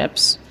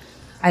relationships.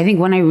 I think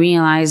when I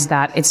realized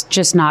that it's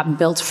just not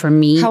built for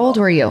me. How old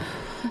were you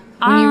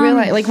when you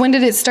realized? Like, when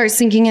did it start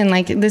sinking in?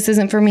 Like, this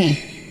isn't for me.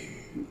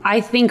 I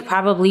think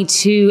probably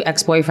 2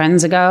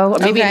 ex-boyfriends ago, or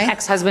maybe an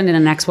ex-husband and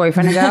an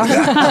ex-boyfriend ago.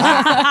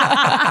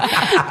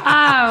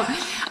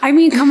 I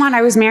mean, come on,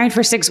 I was married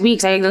for 6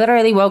 weeks. I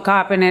literally woke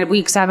up and at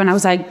week 7, I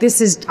was like, this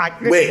is...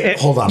 Wait,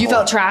 hold on. You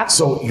felt trapped?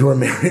 So you were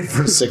married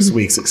for 6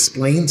 weeks.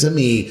 Explain to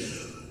me,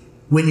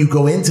 when you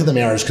go into the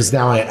marriage, because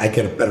now I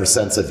get a better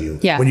sense of you.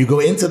 Yeah. When you go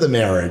into the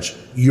marriage,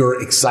 you're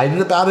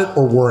excited about it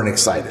or weren't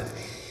excited?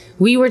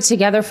 We were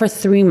together for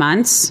 3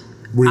 months.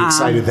 Were you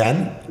excited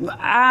then?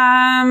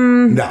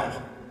 No.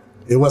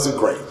 It wasn't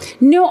great.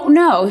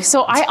 No.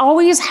 So I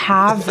always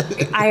have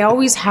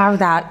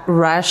that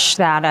rush,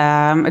 that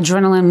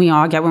adrenaline we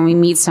all get when we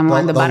meet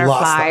someone, the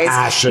butterflies,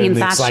 lust, the passion, the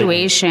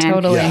infatuation.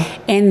 Totally. Yeah.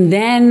 And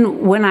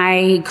then when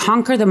I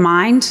conquer the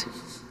mind,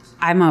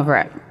 I'm over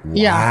it.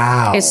 Yeah.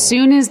 Wow. As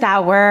soon as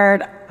that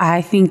word,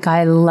 I think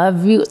I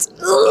love you. It's, like,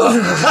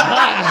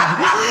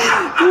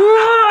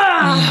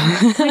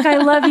 I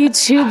love you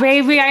too,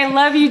 baby. I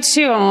love you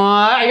too.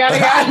 I gotta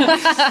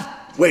go.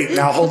 Wait,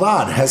 now hold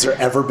on. Has there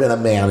ever been a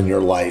man in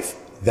your life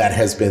that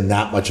has been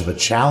that much of a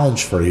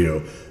challenge for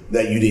you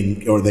that you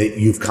didn't, or that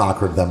you've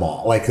conquered them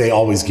all? Like, they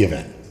always give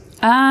in?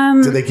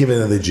 Do they give in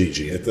to the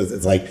Gigi?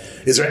 It's like,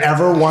 is there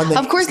ever one that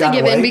Of course they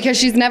give in, because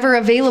she's never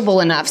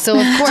available enough. So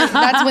of course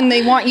that's when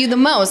they want you the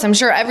most. I'm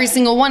sure every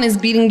single one is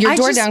beating your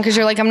door down because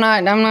you're like, I'm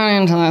not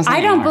into this.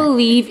 I don't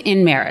believe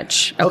in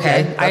marriage.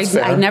 Okay.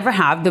 I never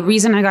have. The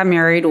reason I got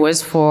married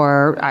was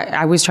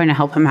I was trying to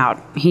help him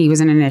out. He was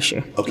in an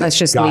issue. Okay, Let's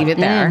just leave it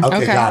there.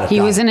 Okay, got it. He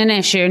was in an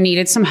issue,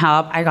 needed some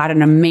help. I got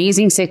an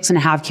amazing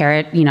 6.5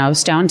 carat,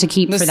 stone to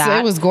keep for that.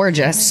 It was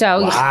gorgeous.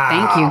 So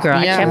thank you,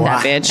 girl. Yeah. I kept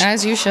that bitch.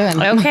 As you should.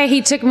 Okay,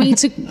 he took me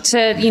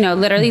to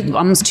literally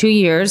almost 2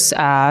 years he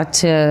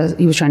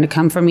was trying to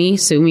come for me,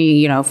 sue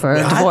me, for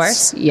a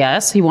divorce.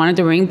 Yes, he wanted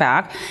the ring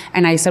back.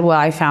 And I said, well,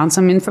 I found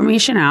some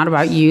information out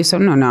about you, so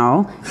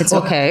no, it's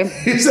okay.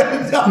 He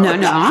said no.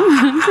 No.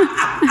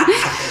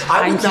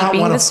 I would not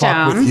want to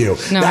fuck with you.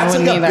 No, That's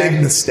like either. a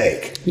big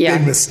mistake. Yeah.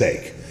 Big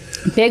mistake.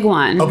 Big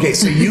one. Okay,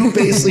 so you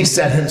basically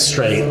set him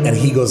straight and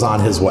he goes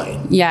on his way.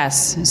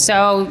 Yes.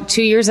 So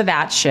 2 years of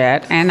that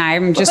shit. And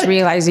I'm just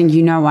realizing,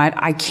 you know what?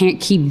 I can't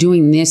keep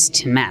doing this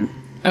to men.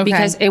 Okay.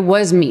 Because it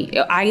was me.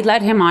 I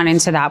led him on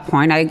into that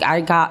point.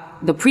 I got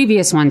the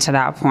previous one to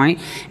that point,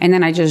 and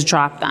then I just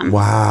dropped them.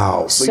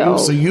 Wow.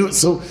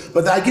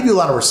 But I give you a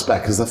lot of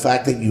respect, because the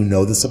fact that you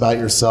know this about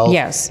yourself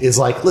is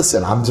like,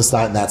 listen, I'm just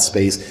not in that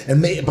space.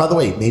 And by the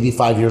way, maybe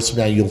 5 years from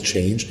now you'll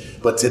change,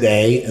 but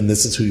today, and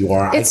this is who you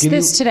are.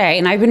 It's today,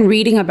 and I've been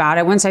reading about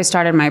it. Once I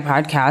started my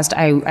podcast,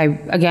 I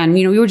again,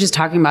 we were just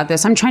talking about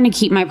this. I'm trying to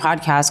keep my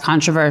podcast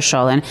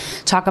controversial and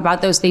talk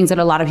about those things that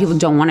a lot of people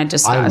don't want to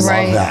discuss.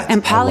 I love that.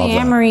 And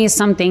polyamory is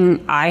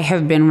something I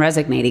have been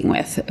resonating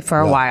with for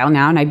a while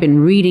now, and I've been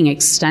reading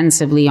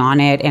extensively on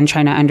it and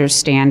trying to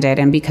understand it.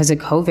 And because of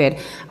COVID,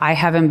 I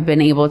haven't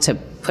been able to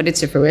put it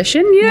to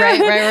fruition.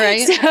 Right.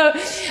 So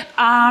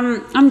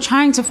I'm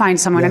trying to find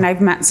someone, and I've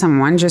met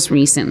someone just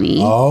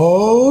recently.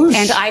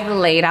 And I've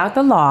laid out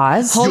the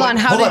laws. Hold on.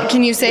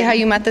 Can you say how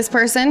you met this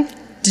person?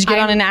 Did you get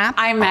on an app?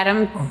 I met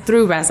him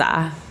through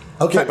Reza.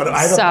 Okay, but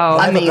I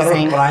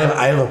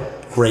have a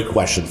great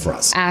question for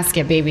us. Ask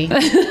it, baby.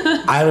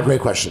 I have a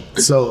great question.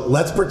 So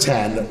let's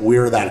pretend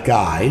we're that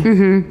guy,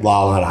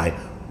 Lala and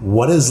I.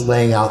 What is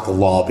laying out the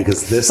law?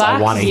 Because this I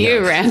want to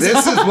hear. Ransom.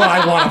 This is what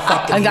I want to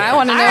fucking hear. I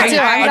want to know too.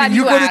 I'm glad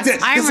you asked.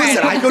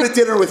 Listen, I go to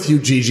dinner with you,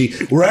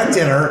 Gigi. We're at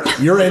dinner.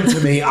 You're into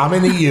me. I'm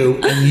into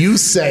you. And you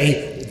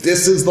say,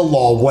 this is the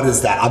law. What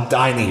is that? I'm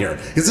dying to hear.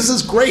 Because this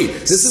is great.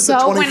 This is the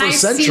 21st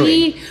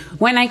century.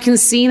 When I can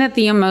see that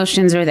the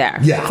emotions are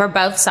there for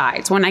both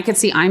sides, when I can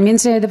see I'm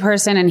into the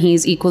person and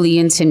he's equally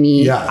into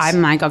me,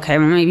 I'm like, okay,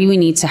 well, maybe we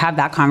need to have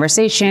that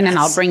conversation, and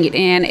I'll bring it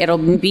in. It'll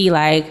be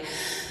like,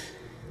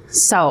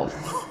 so.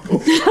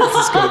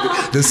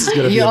 This is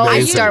gonna be you amazing.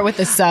 always start with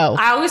the so.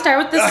 I always start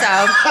with the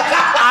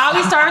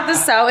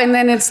so. And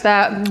then it's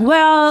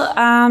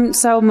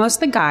so most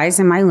of the guys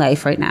in my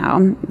life right now,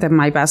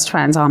 my best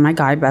friends, all my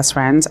guy best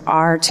friends,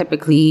 are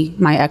typically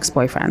my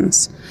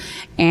ex-boyfriends.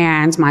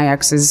 And my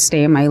exes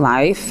stay in my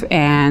life.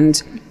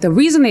 And the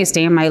reason they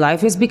stay in my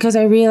life is because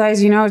I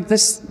realized,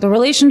 the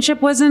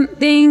relationship wasn't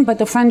thing, but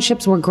the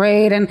friendships were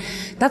great. And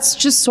that's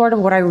just sort of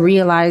what I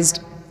realized.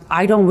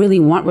 I don't really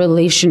want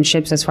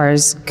relationships as far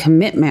as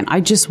commitment.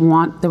 I just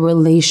want the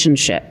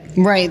relationship.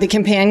 Right, the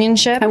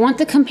companionship. I want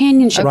the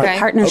companionship, the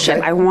partnership.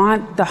 Okay. I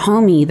want the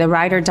homie, the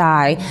ride or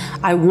die.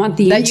 I want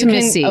the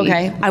intimacy.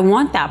 I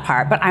want that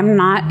part, but I'm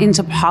not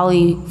into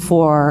poly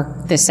for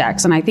the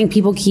sex. And I think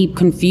people keep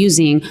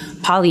confusing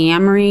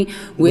polyamory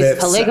with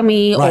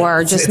polygamy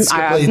or just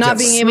not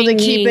being able to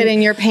keep it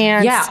in your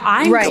pants. Yeah,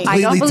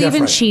 I don't believe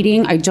in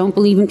cheating. I don't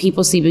believe in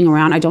people sleeping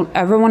around. I don't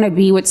ever want to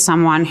be with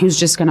someone who's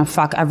just going to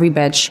fuck every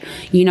bitch.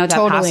 That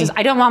passes.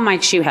 I don't want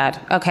Mike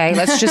Shoehead. Okay,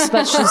 let's just.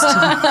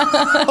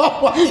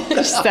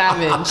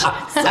 Savage.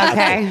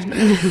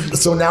 Okay.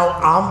 So now,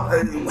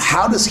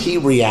 how does he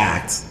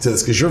react to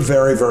this? Because you're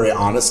very, very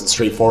honest and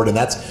straightforward, and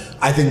that's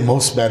I think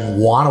most men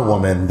want a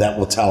woman that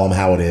will tell them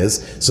how it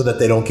is so that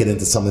they don't get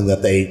into something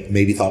that they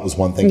maybe thought was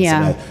one thing.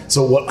 Yeah.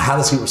 So how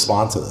does he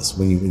respond to this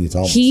when you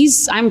tell him?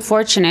 I'm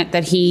fortunate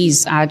that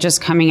he's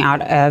just coming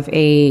out of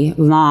a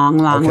long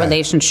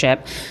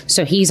relationship.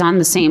 So he's on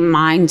the same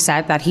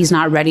mindset that he's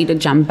not ready to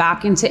jump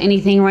back into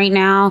anything right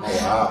now.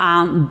 Oh,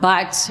 wow.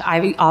 But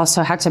I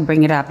also had to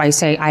bring it up. I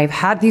say, I've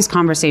had these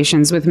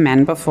conversations with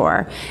men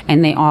before,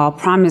 and they all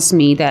promise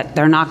me that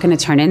they're not going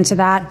to turn into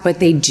that, but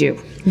they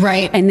do.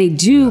 Right. And they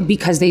do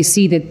because they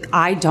see that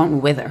I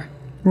don't wither.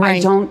 Right. I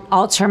don't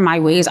alter my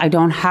ways. I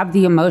don't have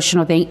the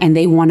emotional thing, and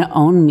they want to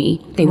own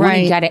me. They want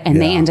to get it,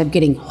 and they end up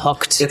getting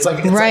hooked. It's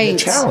like a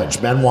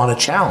challenge. Men want a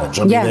challenge.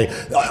 I mean,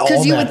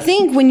 because you would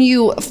think when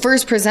you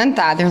first present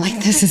that, they're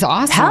like, "This is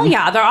awesome." Hell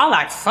yeah! They're all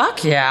like,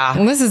 "Fuck yeah!"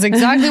 Well, this is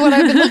exactly what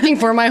I've been looking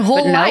for my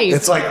whole life.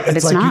 It's like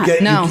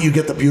you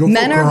get the beautiful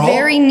men girl. are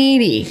very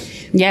needy.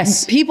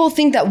 Yes. People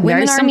think that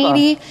women are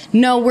needy.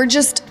 No, we're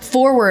just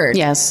forward.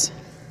 Yes.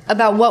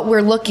 About what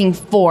we're looking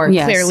for.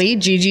 Yes. Clearly,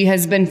 Gigi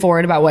has been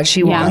forward about what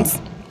she wants.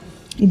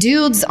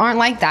 Dudes aren't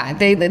like that.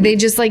 They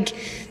just like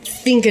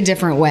think a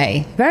different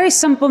way. Very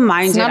simple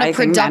minded. It's not a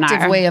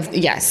productive way of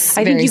I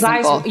think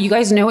you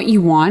guys know what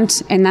you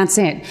want, and that's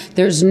it.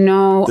 There's I'm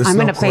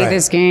going to play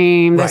this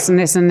game, this and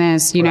this and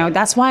this. You know,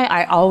 that's why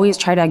I always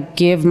try to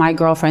give my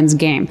girlfriends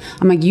game.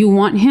 I'm like, you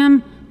want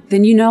him?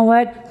 Then you know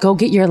what? Go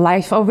get your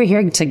life over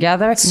here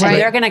together. Right.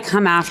 They're going to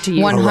come after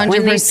you. 100%.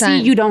 When they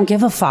see you don't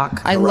give a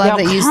fuck. I love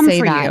that you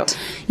say that.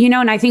 You know,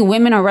 and I think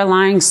women are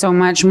relying so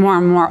much more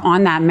and more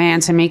on that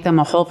man to make them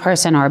a whole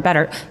person or a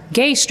better.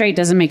 Gay, straight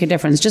doesn't make a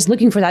difference. Just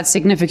looking for that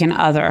significant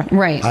other.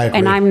 Right. I agree.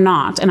 And I'm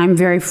not. And I'm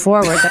very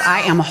forward that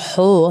I am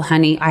whole,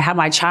 honey. I have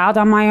my child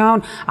on my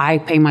own. I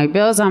pay my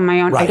bills on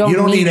my own. Right. I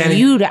don't need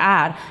you to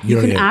add.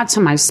 You can add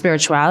to my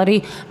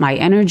spirituality, my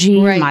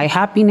energy, my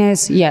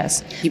happiness.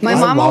 Yes. My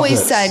mom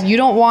always said, you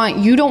don't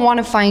want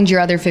to find your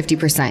other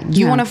 50%.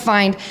 You want to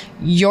find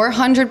your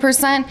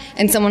 100%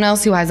 and someone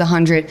else who has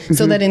 100,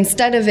 so that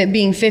instead of it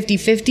being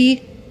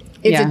 50-50,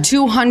 it's a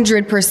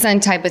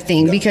 200% type of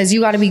thing, because you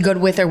got to be good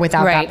with or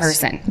without that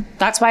person.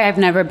 That's why I've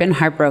never been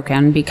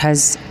heartbroken,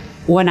 because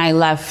when I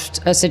left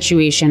a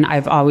situation,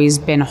 I've always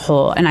been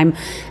whole, and I'm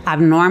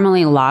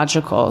abnormally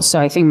logical. So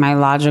I think my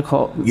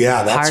logical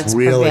parts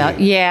prevail.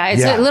 Yeah,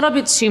 it's a little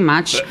bit too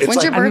much.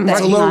 When's your birthday?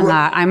 I'm working on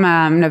that.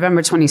 I'm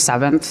November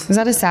 27th. Is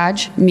that a Sag?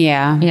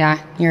 Yeah.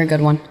 Yeah, you're a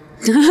good one.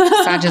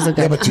 Sag is a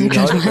good.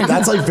 Yeah, but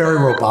that's like very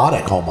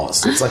robotic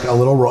almost. It's like a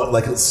little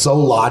like it's so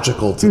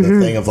logical to the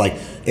thing of like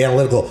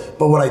analytical.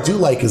 But what I do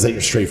like is that you're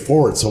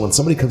straightforward. So when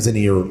somebody comes into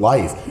your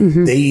life,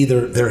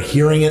 they're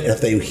hearing it. If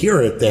they hear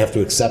it, they have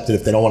to accept it.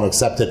 If they don't want to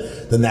accept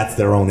it, then that's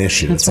their own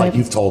issue. It's like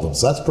you've told them.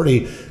 So that's pretty,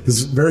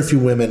 because very few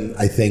women,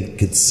 I think,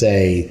 could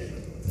say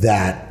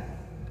that,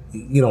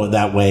 you know, in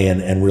that way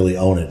and really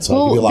own it. So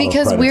I'll give you a lot of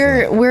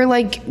credit we're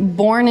like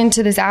born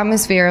into this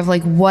atmosphere of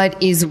like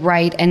what is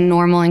right and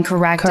normal and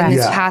correct. And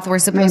this path we're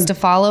supposed to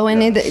follow.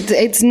 And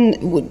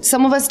it's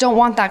some of us don't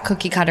want that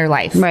cookie cutter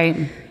life. Right.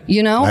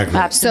 You know?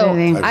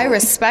 Absolutely. So I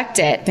respect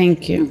it.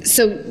 Thank you.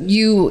 So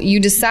you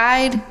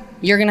decide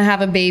you're going to have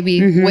a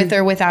baby with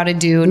or without a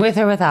dude. With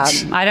or without.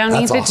 I don't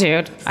need the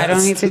dude. I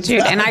don't need the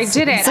dude. And I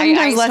did it.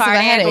 I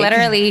started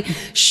literally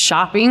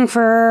shopping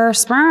for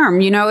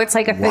sperm. You know, it's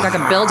like like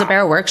a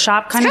Build-A-Bear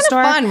workshop kind of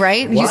store. It's kind of fun,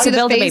 right? You see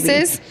the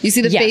faces. You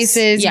see the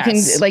faces. You can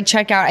like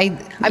check out.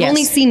 I've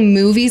only seen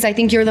movies. I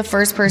think you're the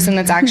first person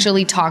that's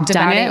actually talked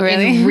about it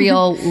in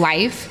real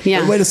life.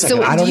 Yeah. Wait a second.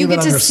 So I don't even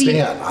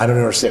understand. I don't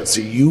understand.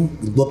 So you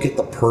look at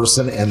the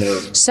person and their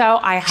So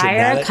I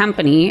hire a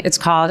company. It's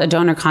called a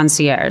donor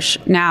concierge.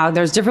 Now,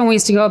 there's different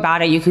ways to go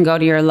about it. You can go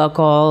to your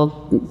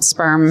local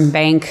sperm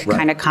bank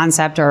kind of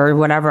concept or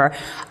whatever.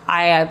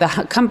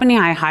 The company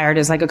I hired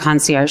is like a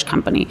concierge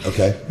company.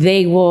 Okay.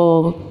 They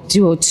will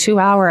do a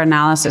 2-hour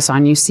analysis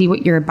on you, see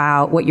what you're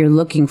about, what you're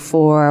looking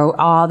for,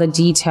 all the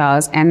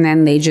details, and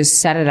then they just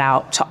set it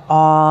out to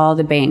all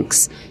the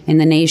banks in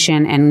the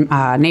nation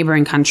and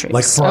neighboring countries.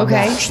 Like for a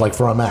match. Like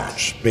for a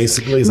match,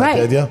 basically. Is that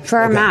the idea?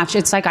 For a match.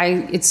 It's like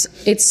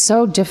it's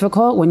so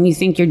difficult when you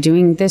think you're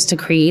doing this to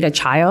create a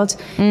child.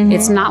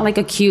 It's not like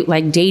a cute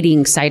like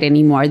dating site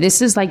anymore.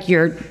 This is like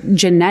your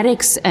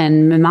genetics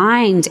and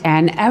mind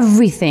and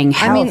everything.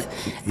 Health,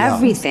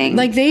 everything.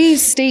 Like they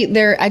state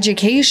their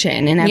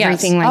education and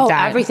everything like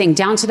that. Everything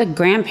down to the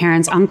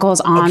grandparents,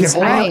 uncles, aunts,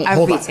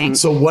 everything.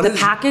 So what the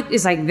packet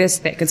is like this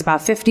thick. It's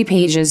about 50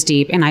 pages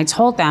deep. And I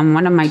told them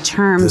one of my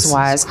terms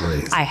was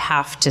I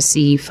have to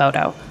see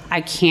photo. I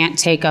can't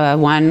take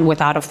one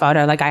without a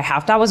photo. Like I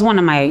have. That was one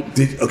of my.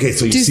 So you see the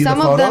photo? Do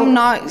some of them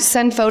not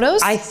send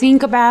photos? I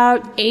think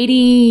about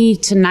 80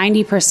 to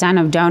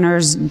 90% of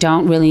donors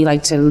don't really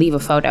like to leave a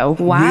photo.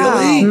 Wow.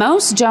 Really?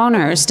 Most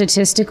donors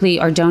statistically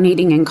are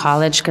donating in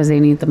college because they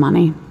need the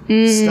money.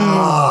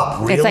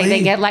 Stop. Really? It's like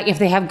they get if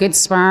they have good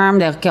sperm,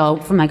 they'll go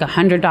from like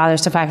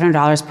 $100 to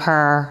 $500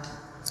 per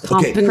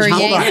Okay, hold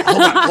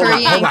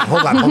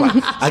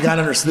on. I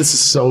gotta understand. This is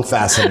so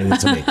fascinating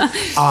to me.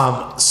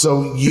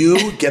 So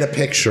you get a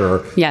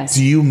picture. Yes.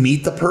 Do you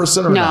meet the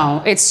person or no?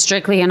 No, it's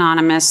strictly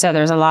anonymous. So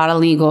there's a lot of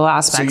legal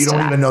aspects. So you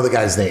don't even know the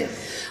guy's name.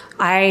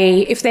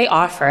 If they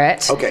offer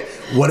it. Okay.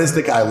 What does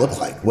the guy look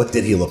like? What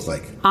did he look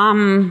like?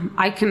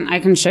 I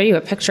can show you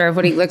a picture of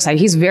what he looks like.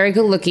 He's very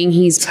good looking.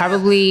 He's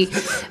probably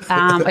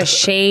a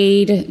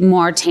shade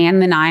more tan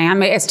than I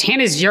am. As tan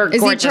as your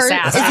gorgeous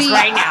ass is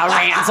right now,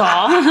 Ransel.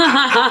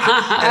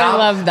 I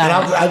love that.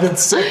 And I've been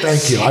sick.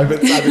 Thank you. I've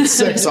been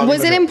sick. So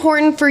was it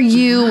important for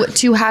you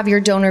to have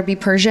your donor be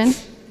Persian?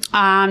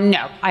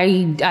 No,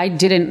 I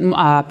didn't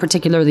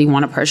particularly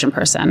want a Persian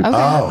person. Okay.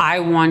 Oh. I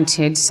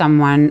wanted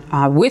someone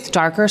with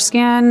darker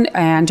skin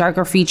and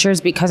darker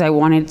features because I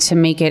wanted to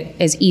make it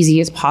as easy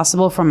as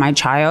possible for my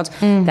child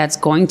that's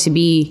going to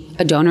be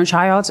a donor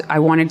child. I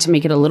wanted to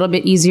make it a little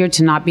bit easier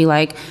to not be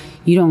like,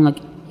 you don't look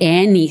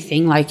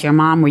anything like your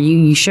mom. Were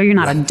you sure you're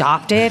not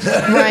adopted?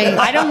 Right.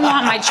 I don't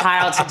want my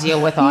child to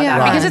deal with all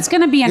that because it's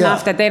going to be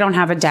enough that they don't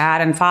have a dad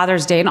and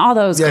Father's Day and all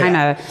those kind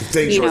of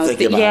things you were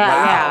thinking about.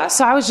 Yeah.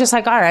 So I was just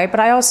like, all right, but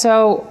I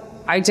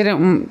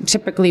didn't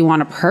typically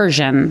want a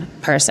Persian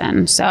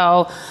person.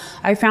 So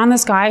I found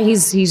this guy.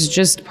 He's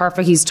just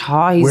perfect. He's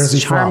tall.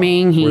 He's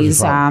charming.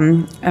 He's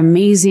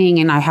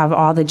amazing. And I have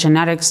all the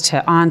genetics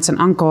to aunts and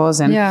uncles.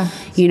 And,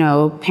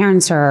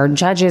 parents are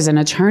judges and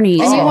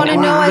attorneys. And you want to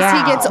know as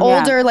he gets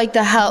older, like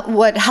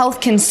what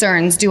health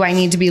concerns do I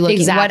need to be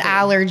looking for? What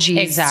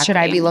allergies should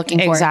I be looking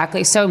for?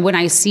 Exactly. So when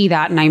I see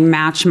that and I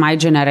match my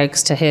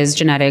genetics to his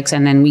genetics,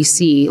 and then we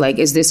see, like,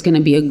 is this going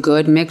to be a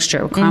good mixture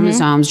of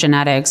chromosomes,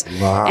 genetics?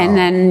 Wow. And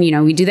then,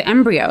 we do the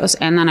embryos.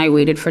 And then I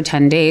waited for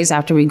 10 days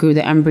after we grew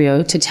the embryo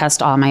to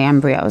test all my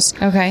embryos.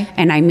 Okay.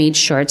 And I made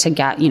sure to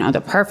get,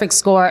 the perfect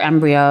score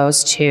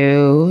embryos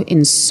to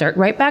insert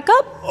right back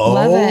up. Oh,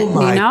 love it.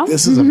 my,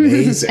 this is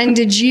amazing. And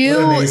did you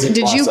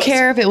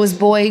care if it was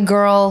boy,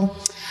 girl?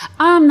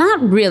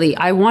 Not really.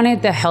 I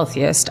wanted the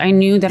healthiest. I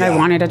knew that I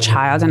wanted a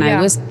child, and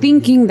I was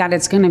thinking that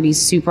it's going to be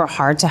super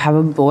hard to have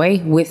a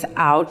boy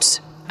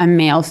without a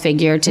male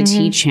figure to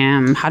teach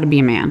him how to be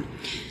a man.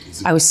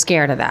 I was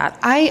scared of that.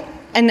 I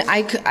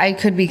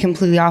could be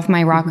completely off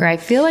my rocker. I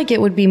feel like it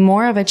would be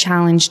more of a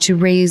challenge to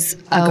raise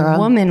a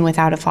woman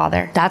without a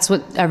father. That's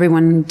what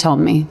everyone told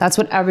me. That's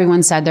what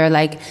everyone said. They're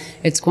like,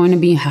 it's going to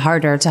be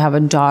harder to have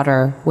a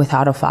daughter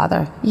without a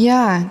father.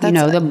 Yeah.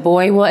 The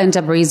boy will end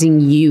up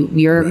raising you.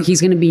 He's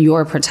going to be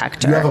your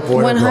protector. You have a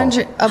boy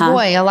 100, a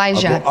boy,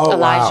 Elijah. Elijah,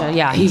 wow.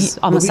 Yeah. He's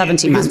almost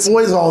 17 months. Because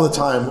boys all the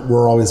time,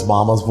 we're always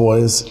mama's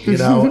boys, and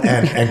girls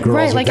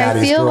right, are like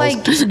daddy's I feel girls.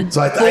 like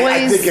So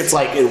I think it's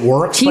like it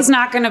works. He's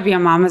not going to be a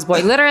mama's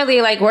boy.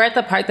 Literally, like, we're at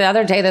the park the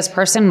other day, this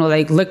person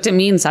looked at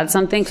me and said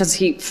something because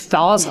he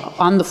falls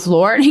on the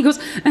floor and he goes,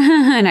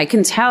 and I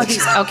can tell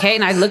he's okay.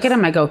 And I look at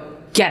him, I go,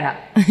 get up.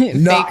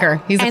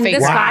 Faker. He's a faker. And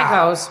this guy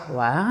goes,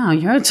 wow,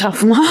 you're a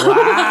tough mom.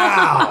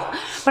 Wow.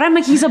 But I'm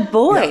like, he's a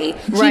boy.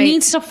 He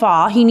needs to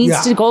fall. He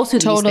needs to go through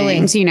these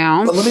things,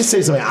 But let me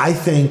say something. I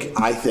think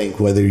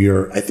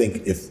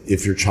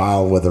if your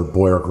child, whether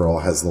boy or girl,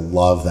 has the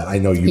love that I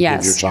know you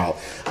give your child,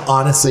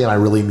 honestly, and I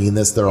really mean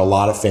this, there are a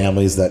lot of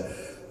families that,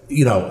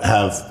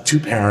 have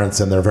two parents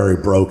and they're very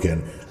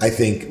broken. I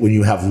think when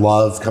you have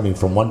love coming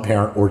from one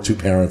parent or two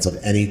parents of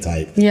any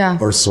type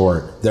or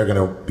sort, they're going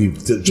to be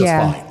just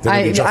fine.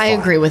 I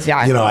agree with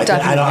that.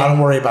 I don't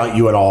worry about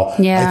you at all.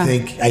 Yeah.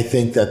 I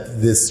think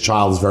that this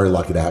child is very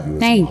lucky to have you.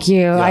 Thank you.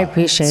 Yeah, I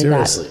appreciate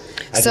seriously.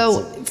 that.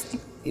 So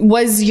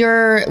was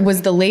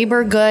the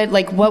labor good?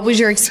 Like, what was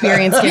your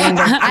experience giving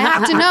birth? I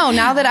have to know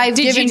now that I've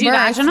given birth.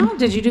 Vaginal?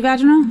 Did you do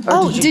vaginal?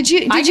 Did you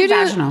do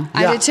vaginal?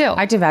 I did too.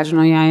 I did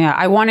vaginal. Yeah.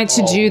 I wanted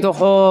to do the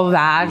whole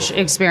vag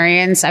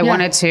experience. I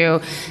wanted to,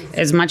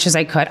 as much as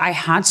I could. I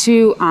had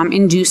to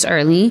induce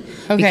early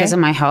because of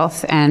my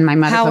health and my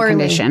medical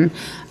condition.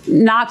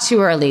 Not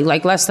too early,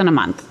 like less than a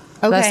month.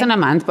 Okay. Less than a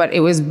month, but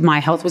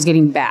my health was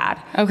getting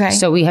bad. Okay.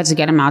 So we had to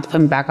get him out to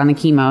put him back on the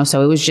chemo.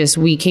 So it was just,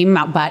 we came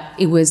out, but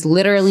it was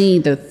literally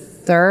the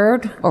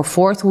 3rd or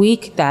 4th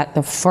week that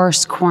the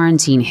first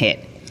quarantine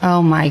hit.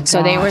 Oh my God.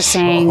 So they were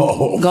saying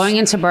going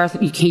into birth,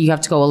 you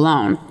have to go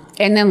alone.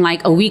 And then like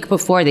a week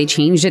before they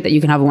changed it that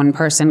you can have one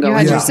person go. You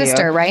had your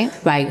sister, right?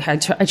 Right. I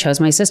chose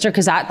my sister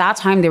because at that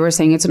time they were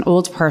saying it's an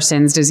old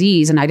person's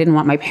disease and I didn't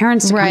want my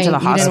parents to come to the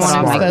hospital.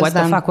 I'm like, what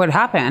the fuck would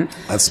happen?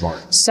 That's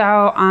smart.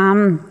 So,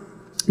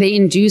 they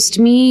induced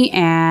me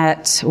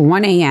at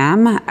 1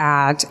 a.m.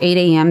 At 8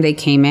 a.m. they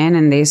came in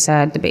and they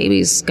said, the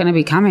baby's going to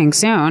be coming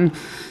soon.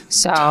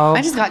 So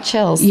I just got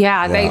chills.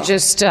 Yeah. They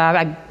just,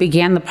 I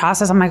began the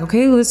process. I'm like,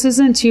 okay, well, this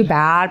isn't too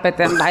bad. But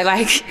then by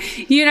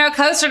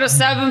closer to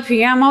 7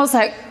 p.m., I was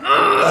like,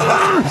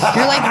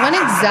 you're like, when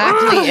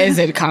exactly is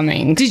it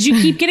coming? Did you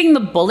keep getting the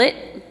bullet?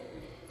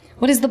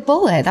 What is the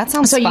bullet? That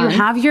sounds fun. So you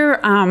have your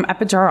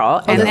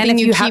epidural, and then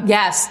if you have,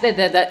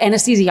 the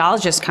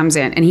anesthesiologist comes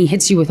in and he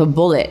hits you with a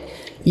bullet.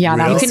 Yeah, really?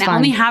 that was You can fun.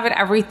 only have it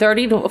every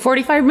 30 to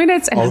 45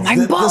 minutes. And I'm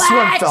like, bullet! This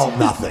one felt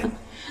nothing.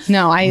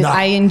 No,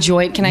 I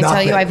enjoyed. Can I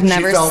tell you, I've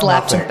never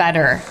slept nothing.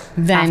 better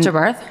than After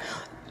birth?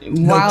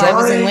 while I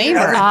was in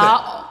labor.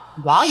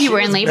 While you were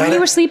in labor,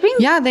 you were sleeping?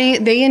 Yeah,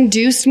 they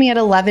induced me at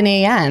 11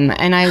 a.m.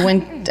 and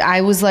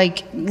I was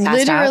like,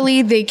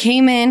 literally, they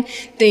came in,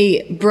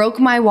 they broke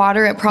my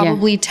water at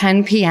probably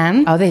 10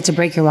 p.m. Oh, they had to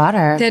break your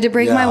water. They had to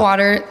break my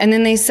water. And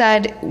then they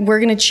said, we're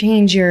going to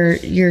change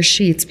your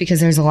sheets because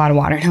there's a lot of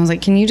water. And I was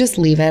like, can you just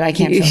leave it? I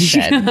can't feel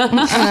shit. And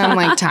I'm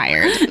like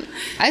tired.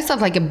 I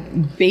slept like a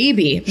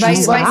baby. By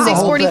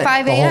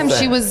 6:45 a.m.,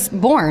 she was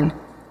born.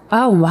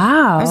 Oh,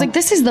 wow. I was like,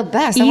 this is the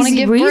best. I want to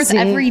give birth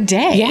every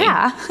day.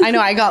 Yeah. I know.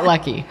 I got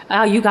lucky.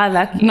 Oh, you got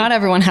lucky. Not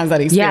everyone has that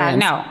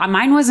experience. Yeah, no.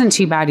 Mine wasn't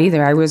too bad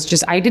either. I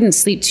didn't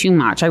sleep too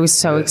much. I was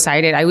so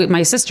excited.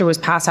 My sister was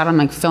passed out. I'm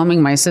like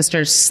filming my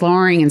sister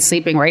snoring and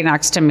sleeping right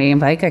next to me. I'm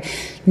like,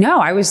 no,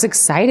 I was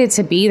excited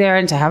to be there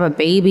and to have a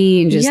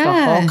baby and just the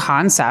whole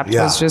concept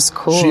was just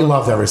cool. She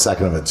loved every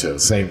second of it too.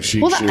 Same.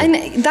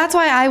 And that's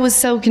why I was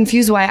so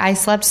confused why I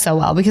slept so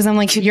well, because I'm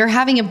like, you're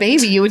having a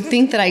baby. You would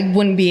think that I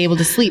wouldn't be able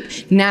to sleep.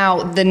 Now,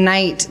 the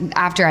night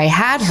after I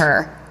had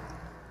her,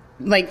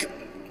 like,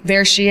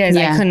 there she is.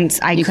 I couldn't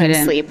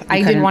sleep.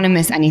 I didn't want to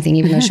miss anything,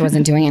 even though she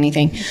wasn't doing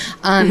anything.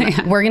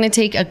 We're going to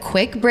take a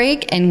quick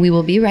break and we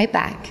will be right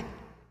back.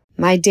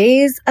 My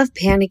days of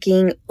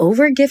panicking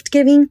over gift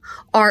giving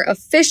are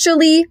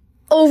officially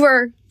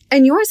over,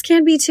 and yours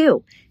can be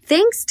too.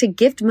 Thanks to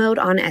Gift Mode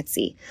on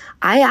Etsy.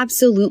 I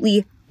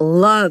absolutely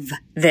love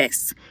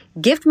this.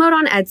 Gift Mode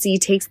on Etsy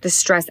takes the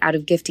stress out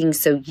of gifting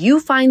so you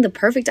find the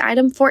perfect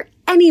item for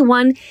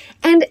anyone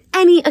and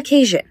any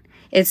occasion.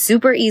 It's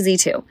super easy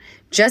too.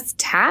 Just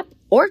tap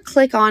or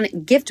click on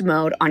Gift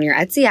Mode on your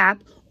Etsy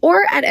app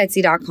or at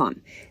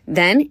Etsy.com.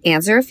 Then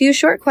answer a few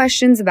short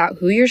questions about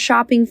who you're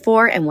shopping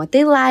for and what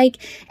they like,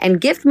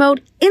 and Gift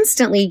Mode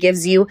instantly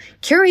gives you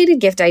curated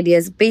gift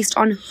ideas based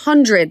on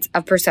hundreds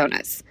of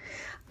personas.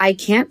 I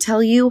can't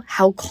tell you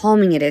how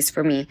calming it is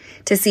for me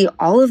to see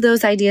all of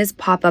those ideas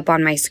pop up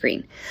on my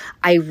screen.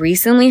 I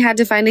recently had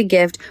to find a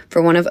gift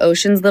for one of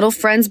Ocean's little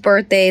friends'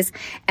 birthdays,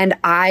 and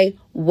I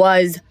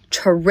was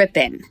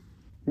tripping.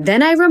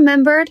 Then I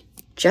remembered,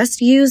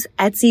 just use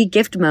Etsy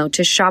Gift Mode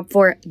to shop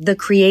for the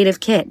creative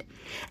kid.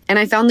 And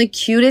I found the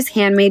cutest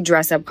handmade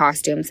dress-up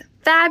costumes,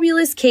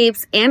 fabulous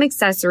capes, and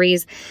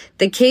accessories.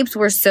 The capes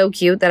were so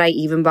cute that I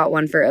even bought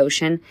one for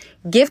Ocean.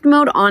 Gift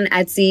Mode on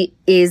Etsy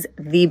is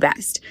the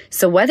best.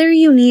 So whether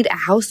you need a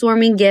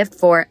housewarming gift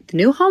for the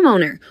new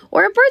homeowner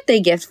or a birthday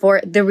gift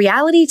for the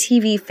reality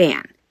TV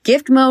fan,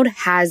 Gift Mode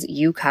has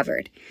you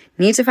covered.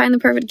 Need to find the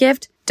perfect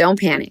gift? Don't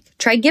panic.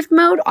 Try Gift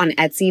Mode on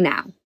Etsy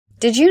now.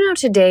 Did you know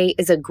today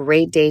is a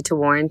great day to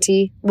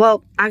warranty?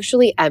 Well,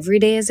 actually, every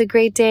day is a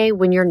great day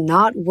when you're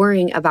not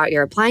worrying about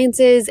your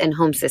appliances and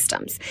home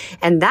systems.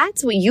 And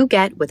that's what you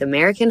get with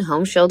American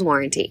Home Shield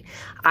Warranty.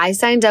 I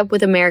signed up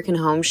with American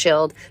Home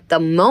Shield the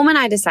moment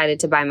I decided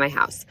to buy my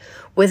house.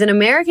 With an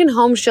American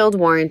Home Shield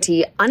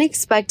warranty,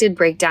 unexpected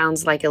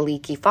breakdowns like a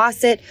leaky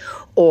faucet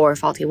or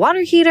faulty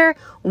water heater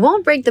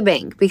won't break the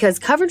bank because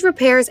covered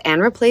repairs and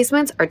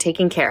replacements are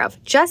taken care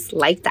of just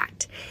like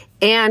that.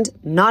 And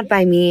not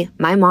by me,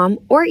 my mom,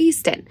 or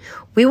Easton.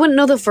 We wouldn't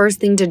know the first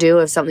thing to do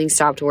if something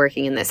stopped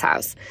working in this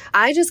house.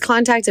 I just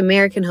contact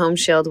American Home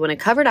Shield when a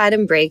covered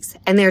item breaks,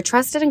 and their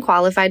trusted and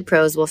qualified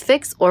pros will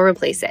fix or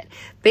replace it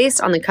based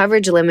on the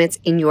coverage limits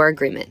in your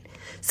agreement.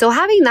 So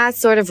having that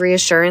sort of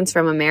reassurance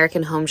from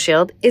American Home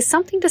Shield is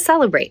something to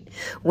celebrate.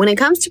 When it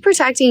comes to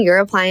protecting your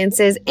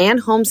appliances and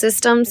home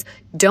systems,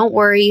 don't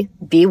worry,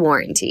 be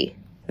warranty.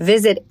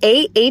 Visit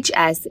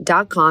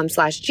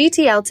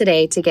ahs.com/GTL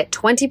today to get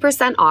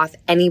 20% off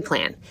any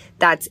plan.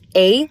 That's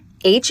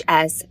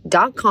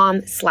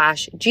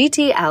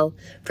ahs.com/GTL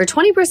for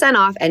 20%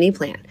 off any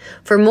plan.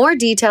 For more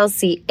details,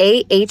 see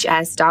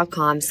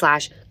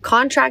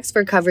ahs.com/contracts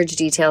for coverage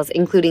details,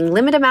 including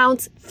limit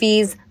amounts,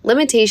 fees,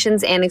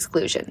 limitations, and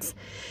exclusions.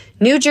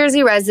 New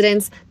Jersey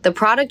residents, the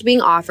product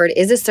being offered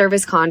is a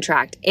service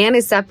contract and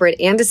is separate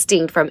and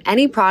distinct from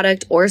any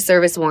product or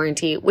service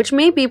warranty, which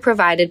may be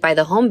provided by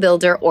the home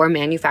builder or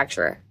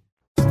manufacturer.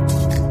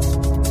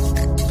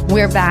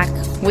 We're back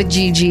with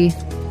Gigi.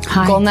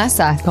 Hi.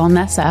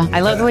 Golnesa. I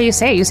love the way you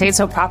say it. You say it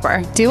so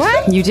proper. Do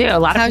I? You do. A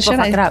lot of people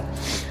fuck it up.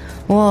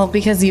 Well,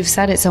 because you've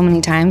said it so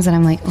many times and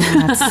I'm like,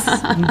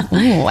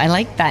 I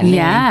like that name.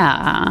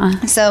 Yeah.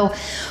 So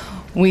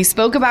we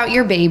spoke about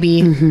your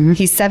baby. Mm-hmm.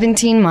 He's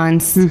 17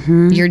 months.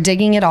 Mm-hmm. You're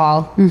digging it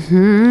all.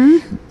 Mm-hmm.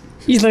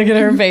 You look at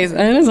her face.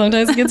 I know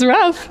sometimes it gets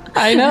rough.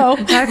 I know.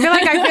 I feel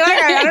like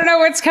I don't know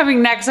what's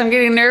coming next. I'm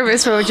getting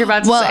nervous for what you're about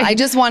to say. Well, I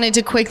just wanted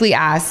to quickly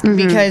ask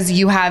because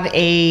you have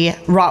a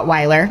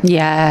Rottweiler.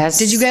 Yes.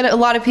 Did you get a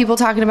lot of people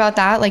talking about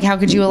that? Like, how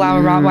could you allow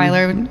a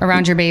Rottweiler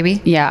around your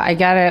baby? Yeah, I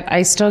get it.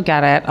 I still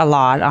get it a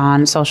lot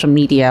on social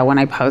media when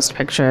I post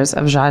pictures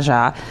of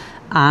Jaja.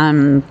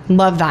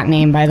 Love that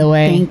name, by the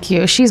way. Thank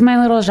you. She's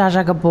my little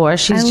Jaja Gabor.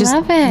 She's just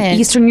love it.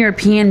 Eastern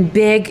European,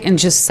 big and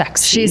just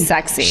sexy. She's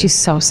sexy. She's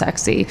so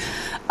sexy.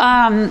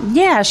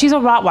 Yeah, she's a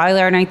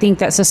Rottweiler, and I think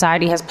that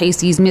society has placed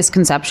these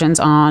misconceptions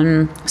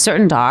on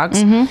certain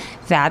dogs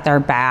that they're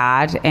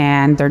bad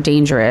and they're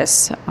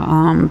dangerous.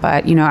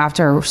 But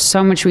after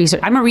so much research,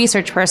 I'm a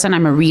research person.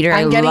 I'm a reader.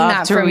 I'm getting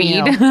that to from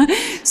read. you.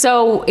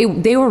 So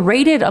they were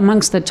rated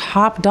amongst the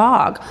top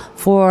dog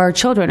for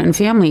children and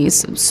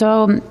families.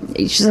 So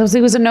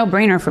it was a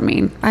no-brainer for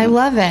me. I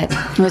love it.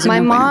 My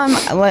mom,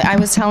 I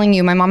was telling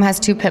you, my mom has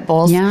 2 pit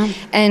bulls. Yeah.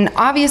 And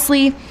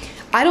obviously,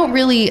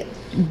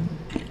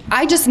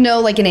 I just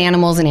know like an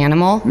animal's an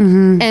animal.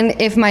 And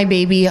if my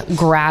baby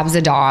grabs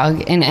a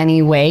dog in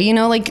any way,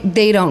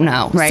 they don't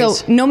know. Right.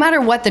 So no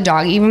matter what the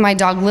dog, even my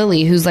dog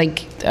Lily, who's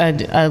like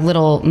a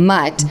little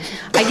mutt,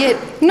 I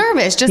get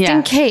nervous just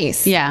in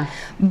case. Yeah.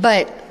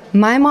 But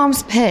my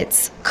mom's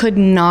pit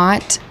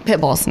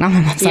bulls, not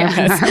my mom's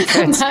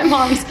pits. My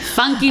mom's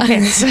funky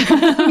pits.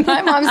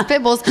 My mom's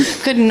pit bulls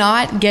could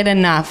not get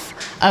enough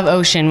of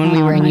Ocean when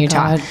we were in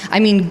Utah. God. I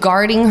mean,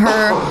 guarding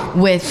her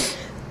with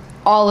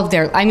all of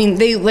their,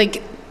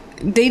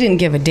 they didn't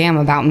give a damn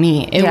about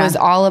me. It was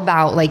all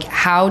about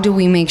how do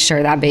we make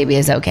sure that baby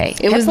is okay.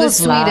 It was the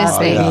sweetest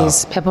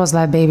thing. Pit bulls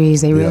love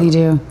babies. They really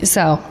do.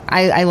 So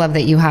I love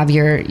that you have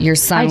your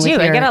son. I with do.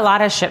 I get a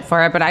lot of shit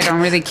for it, but I don't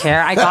really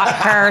care. I got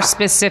her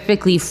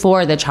specifically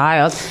for the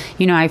child.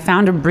 I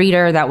found a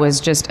breeder that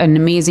was just an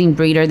amazing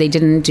breeder. They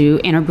didn't do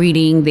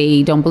interbreeding.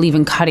 They don't believe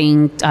in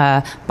cutting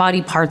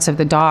body parts of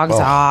the dogs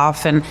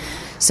off. And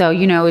so,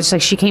 it's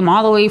like she came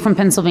all the way from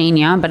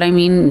Pennsylvania, but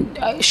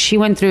she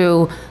went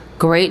through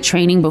great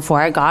training before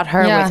I got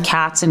her with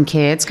cats and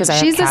kids because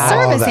she's a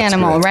service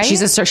animal, right?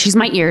 She's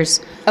my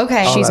ears.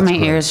 Okay, she's my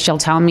ears. She'll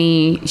tell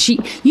me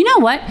You know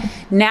what?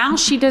 Now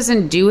she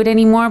doesn't do it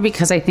anymore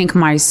because I think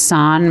my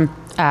son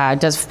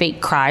does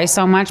fake cry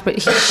so much, but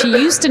she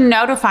used to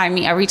notify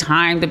me every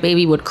time the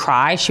baby would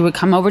cry. She would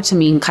come over to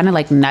me and kind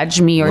of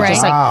nudge me or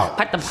just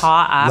put the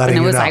paw up, and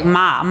it was like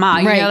ma.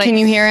 Right? Can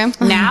you hear him?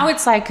 Now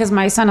it's because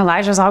my son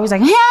Elijah's always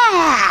like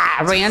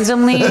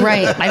randomly.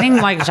 Right. I think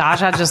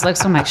Jaja just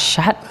looks. I'm like,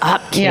 shut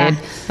up, kid. Yeah.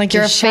 Like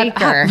you're a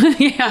faker.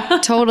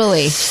 Yeah.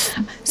 Totally.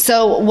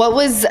 So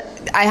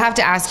I have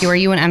to ask you, are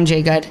you an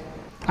MJ good?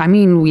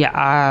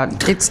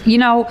 It's,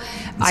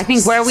 I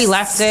think where we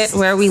left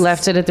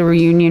it at the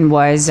reunion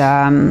was,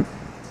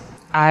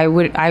 I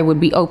would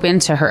be open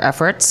to her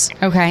efforts.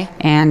 Okay.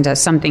 And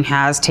something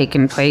has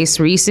taken place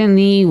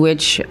recently,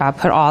 which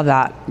put all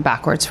that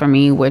backwards for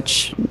me,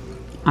 which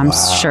I'm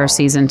sure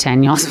season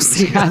 10 you'll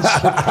see.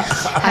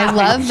 I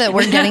love that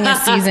we're getting a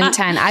season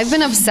 10. I've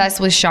been obsessed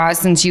with Shaw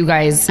since you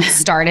guys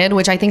started,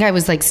 which I think I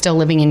was still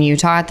living in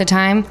Utah at the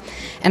time.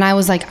 And I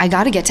was like, I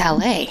got to get to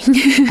LA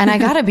and I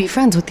got to be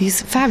friends with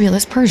these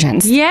fabulous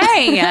Persians.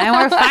 Yay. And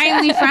we're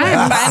finally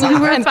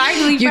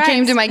friends. You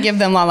came to my Give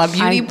Them Lala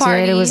beauty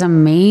party. It was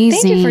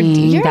amazing. Thank you for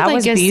you're that like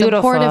was a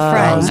beautiful. Supportive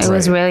friend. It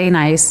was really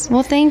nice.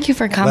 Well, thank you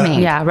for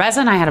coming. Yeah. Reza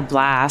and I had a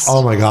blast.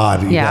 Oh my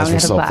God. You guys we are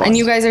had a so blast. fun. And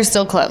you guys are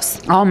still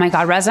close. Oh my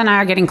God. Reza and I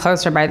are getting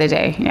closer by the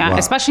day. Yeah. Wow.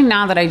 Especially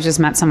now that I just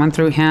met someone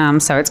through him.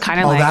 So it's kind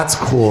of Oh, that's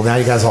cool. Now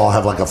you guys all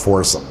have a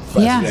foursome.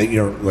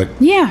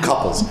 Yeah.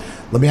 Couples.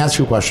 Let me ask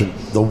you a question.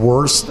 The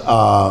worst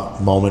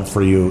moment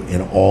for you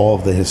in all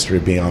of the history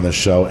of being on this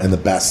show and the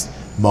best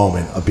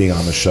moment of being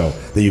on the show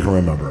that you can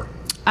remember?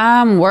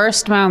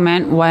 Worst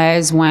moment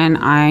was when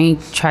I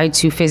tried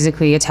to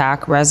physically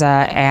attack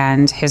Reza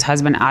and his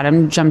husband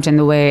Adam jumped in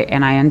the way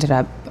and I ended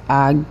up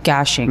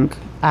gashing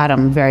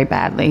Adam very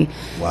badly.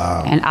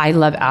 Wow. And I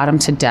love Adam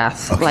to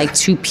death,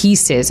 to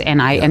pieces,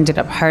 and I ended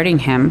up hurting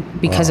him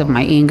because of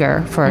my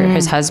anger for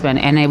his husband.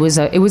 And it was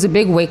a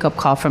big wake-up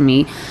call for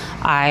me.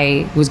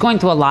 I was going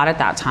through a lot at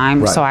that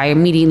time, so I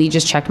immediately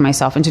just checked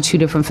myself into 2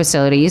 different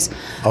facilities.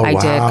 I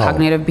did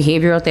cognitive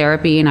behavioral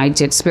therapy and I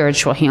did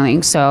spiritual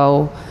healing.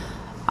 So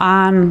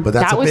but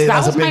that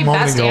was my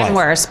best and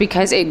worst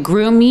because it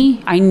grew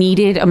me. I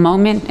needed a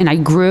moment and I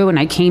grew and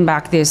I came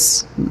back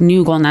this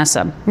new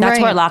Golnessa. That's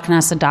where Loch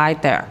Nessa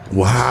died there.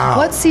 Wow.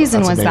 What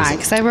season was that?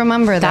 Because I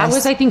remember that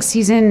was, I think,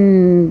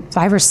 season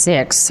 5 or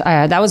 6.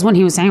 That was when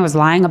he was saying he was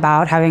lying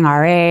about having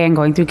RA and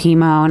going through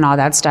chemo and all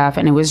that stuff.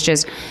 And it was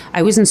just,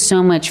 I was in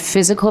so much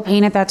physical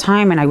pain at that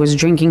time and I was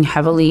drinking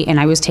heavily and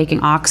I was taking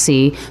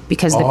Oxy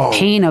because the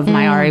pain of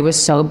my RA was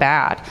so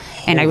bad.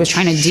 And I was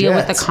trying to deal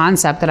with the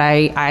concept that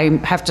I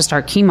have to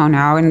start chemo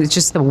now, and it's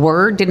just the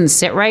word didn't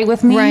sit right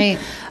with me. Right.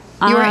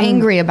 You were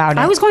angry about it.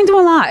 I was going through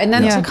a lot, and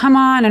then to come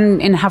on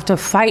and have to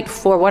fight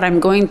for what I'm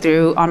going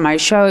through on my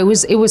show, it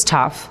was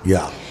tough.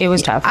 Yeah, it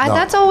was tough.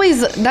 That's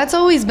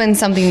always been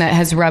something that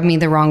has rubbed me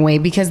the wrong way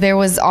because there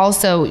was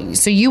also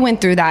so you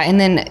went through that, and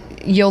then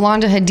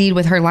Yolanda Hadid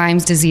with her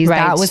Lyme's disease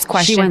that was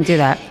questioned. She went through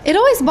that. It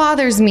always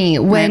bothers me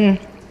when.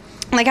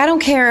 Like, I don't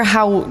care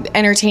how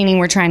entertaining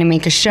we're trying to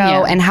make a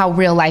show and how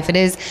real life it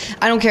is.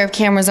 I don't care if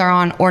cameras are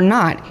on or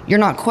not. You're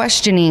not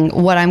questioning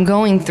what I'm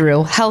going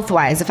through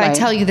health-wise. If I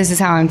tell you this is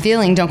how I'm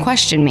feeling, don't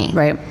question me.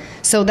 Right.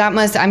 So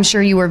I'm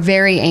sure you were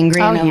very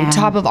angry and on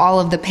top of all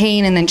of the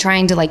pain and then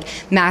trying to like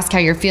mask how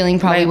you're feeling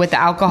probably with the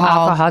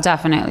alcohol. Alcohol,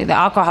 definitely. The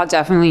alcohol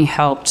definitely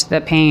helped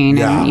the pain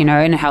and,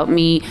 and helped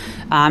me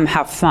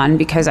have fun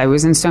because I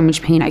was in so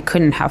much pain I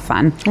couldn't have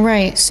fun.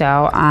 Right. So,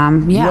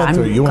 I'm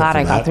glad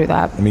I got through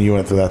that. I mean, you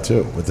went through that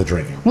too with the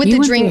drinking.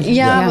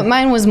 But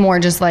mine was more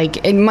just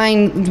like,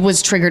 mine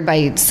was triggered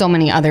by so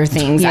many other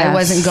things. I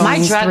wasn't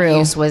going through. My drug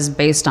use was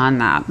based on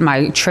that,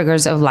 my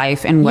triggers of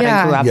life and what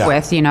I grew up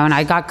with, and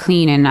I got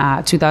clean in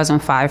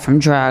 2005 from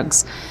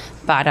drugs.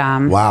 But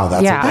wow,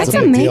 that's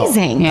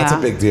amazing. Deal. That's a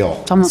big deal.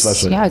 It's almost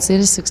it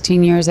is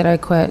 16 years that I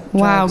quit.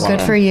 Wow,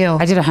 good for you.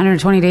 I did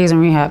 120 days in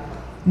rehab.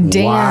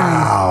 Damn.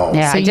 Wow.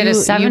 Yeah, so I did a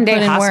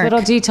 7-day hospital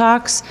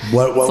detox,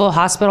 full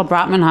hospital,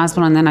 Brotman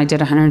Hospital, and then I did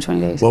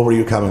 120 days. What were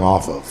you coming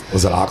off of?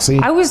 Was it Oxy?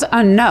 I was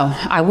no,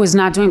 I was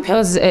not doing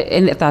pills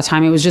at that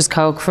time. It was just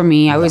Coke for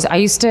me. I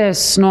used to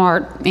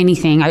snort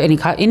anything,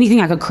 anything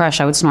I could crush.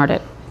 I would snort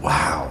it.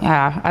 Wow.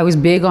 Yeah, I was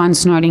big on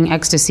snorting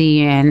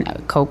ecstasy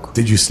and Coke.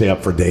 Did you stay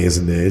up for days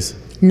and days?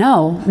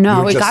 No.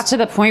 It got to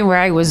the point where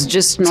I was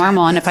just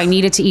normal, and if I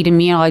needed to eat a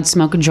meal, I'd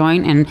smoke a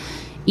joint and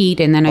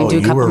eat, and then I do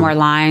a couple more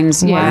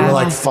lines. You were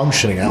like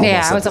functioning out.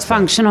 Yeah, I was a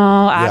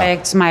functional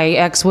addict. My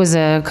ex was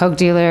a Coke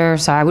dealer,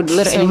 so I would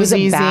literally. It was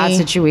a bad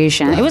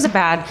situation. It was a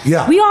bad.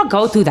 Yeah. We all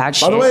go through that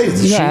shit. By the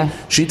way,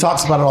 she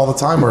talks about it all the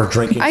time. We're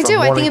drinking. I do.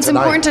 I think it's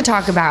important to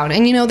talk about,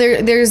 and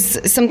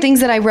there's some things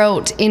that I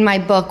wrote in my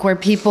book where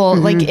people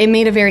like it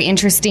made a very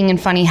interesting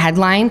and funny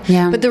headline.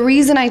 Yeah. But the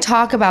reason I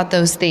talk about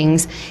those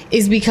things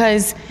is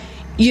because,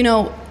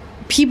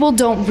 people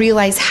don't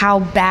realize how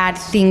bad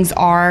things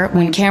are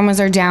when cameras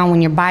are down,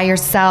 when you're by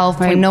yourself,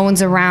 when no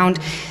one's around.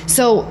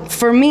 So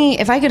for me,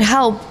 if I could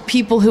help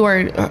people who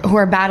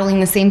are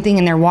battling the same thing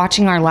and they're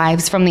watching our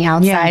lives from the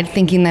outside,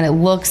 thinking that it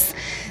looks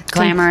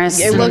glamorous,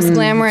 it looks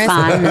glamorous.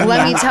 Fun.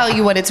 Let me tell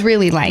you what it's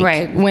really like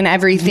when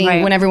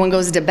everyone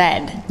goes to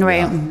bed.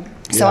 Right.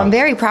 So I'm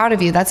very proud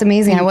of you. That's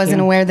amazing. I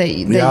wasn't aware that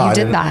you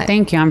did that.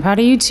 Thank you. I'm proud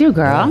of you too,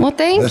 girl. Well,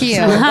 thank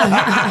you.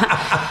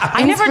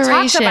 I never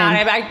talked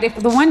about it.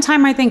 The one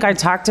time I think I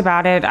talked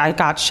about it, I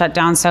got shut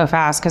down so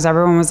fast because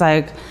everyone was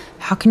like,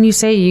 how can you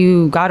say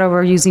you got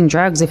over using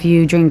drugs if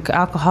you drink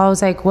alcohol? I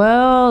was like,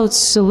 well,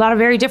 it's a lot of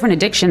very different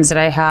addictions that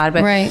I had.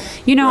 But, I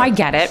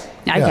get it.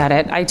 I get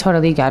it. I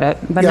totally get it.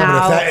 But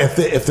now... But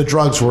if the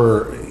drugs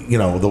were,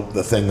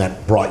 the thing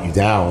that brought you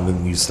down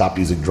and you stopped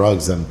using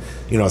drugs, then,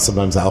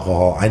 sometimes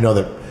alcohol... I know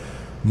that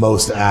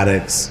most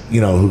addicts,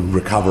 who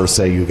recover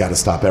say you got to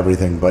stop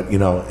everything, but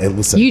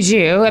listen, you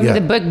do. I mean,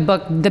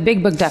 the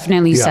big book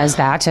definitely says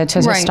that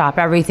to stop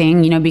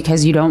everything,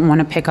 because you don't want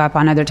to pick up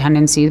on other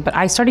tendencies. But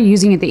I started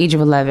using it at the age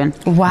of 11.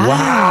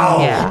 Wow.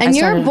 Yeah. And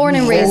you're born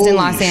and raised in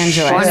Los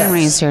Angeles. Born and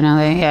raised here in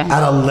LA. Yeah.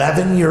 At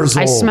 11 years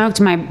old,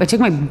 I took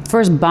my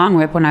first bong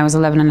rip when I was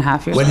 11 and a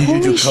half years old. When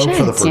did you do coke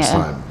for the first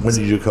time? When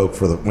did you do coke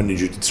when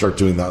did you start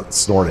doing that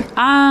snorting?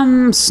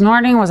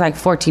 Snorting was like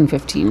 14,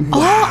 15.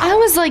 Oh, I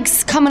was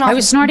like coming off. I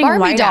was snorting Barbie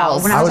white dolls.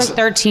 Out. When I was like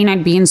 13,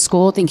 I'd be in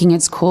school thinking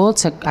it's cool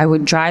I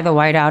would dry the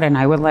white out and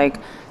I would like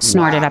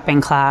snort it up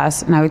in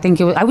class. And I would think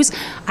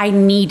I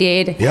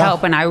needed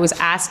help and I was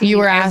asking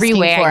every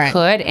way I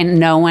could and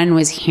no one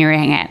was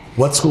hearing it.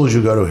 What school did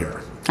you go to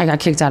here? I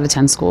got kicked out of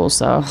 10 schools,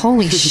 so.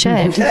 Holy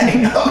shit.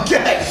 Okay.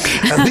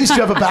 At least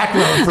you have a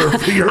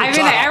background for your I've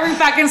been to every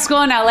fucking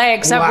school in LA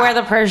except where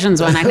the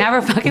Persians went. I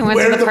never fucking went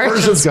to the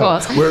Persian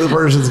schools. Where do the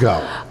Persians go?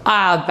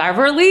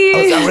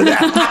 Beverly. Of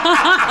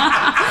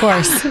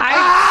course.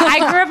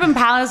 I grew up in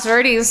Palos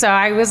Verdes, so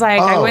I was like,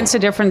 I went to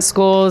different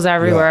schools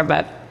everywhere,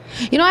 but.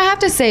 I have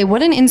to say,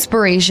 what an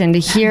inspiration to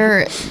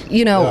hear,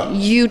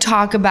 you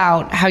talk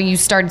about how you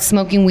started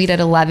smoking weed at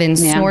 11,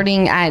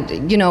 snorting at,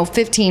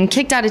 15,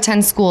 kicked out of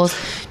 10 schools,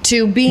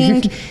 to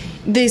being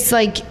this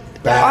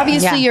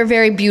obviously you're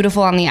very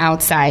beautiful on the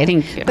outside.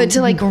 Thank you. But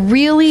to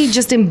really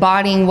just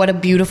embodying what a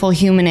beautiful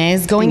human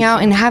is, going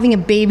out and having a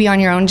baby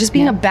on your own, just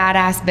being a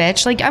badass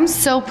bitch. I'm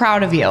so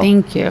proud of you.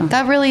 Thank you.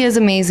 That really is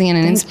amazing and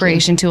an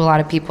inspiration to a lot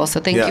of people.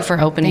 So thank you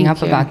for opening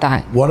up about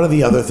that. What are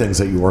the other things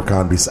that you work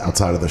on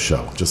outside of the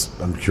show?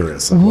 I'm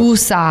curious.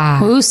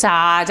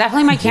 Woosa.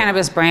 Definitely my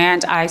cannabis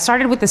brand. I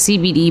started with the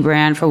CBD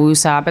brand for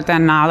Woosa, but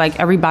then now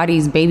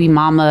everybody's baby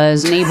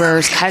mamas,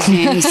 neighbors,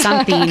 cousins,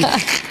 something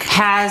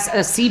has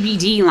a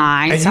CBD line.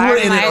 And you were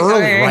in it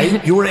early,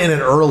 right? You were in it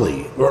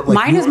early.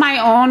 Mine is my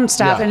own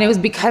stuff, and it was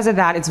because of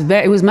that.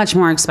 It was much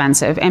more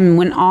expensive. And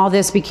when all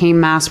this became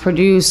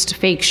mass-produced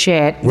fake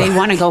shit, they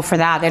want to go for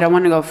that. They don't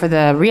want to go for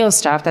the real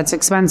stuff that's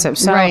expensive.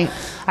 So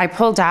I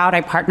pulled out.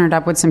 I partnered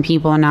up with some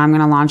people, and now I'm going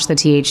to launch the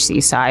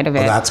THC side of it.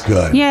 Oh, that's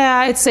good.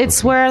 Yeah,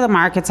 it's where the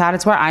market's at.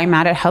 It's where I'm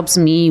at. It helps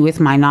me with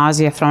my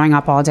nausea, throwing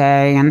up all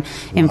day, and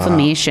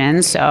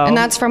inflammation. So, and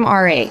that's from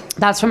RA.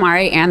 That's from RA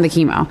and the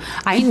chemo.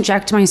 I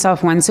inject myself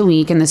myself once a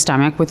week in the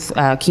stomach with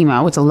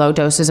chemo, with the low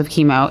doses of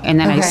chemo. And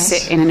then I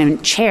sit in a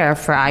chair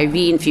for IV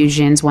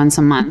infusions once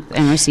a month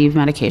and receive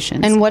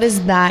medications. And what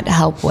does that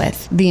help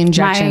with, the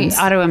injections?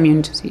 My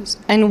autoimmune disease.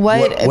 And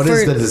what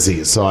is the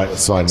disease?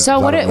 So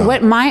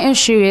what my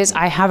issue is,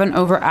 I have an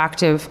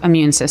overactive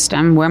immune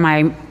system where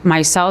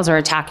my cells are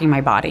attacking my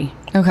body.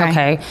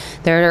 Okay.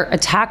 They're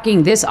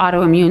attacking, this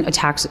autoimmune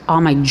attacks all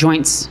my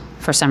joints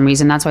for some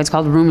reason. That's why it's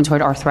called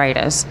rheumatoid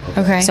arthritis.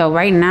 Okay. So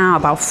right now,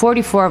 about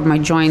 44 of my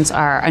joints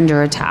are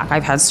under attack.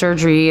 I've had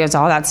surgery, it's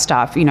all that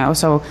stuff,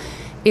 so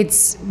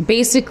it's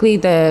basically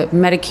the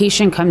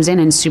medication comes in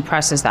and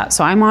suppresses that.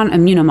 So I'm on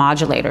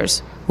immunomodulators,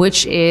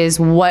 which is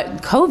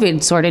what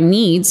COVID sort of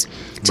needs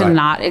to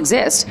not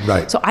exist.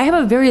 Right. So I have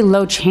a very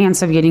low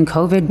chance of getting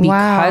COVID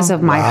because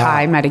of my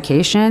high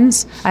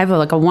medications. I have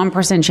like a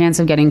 1% chance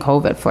of getting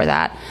COVID for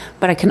that.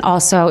 But I can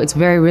also, it's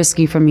very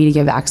risky for me to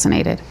get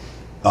vaccinated.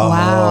 Oh,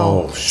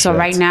 wow. Shit. So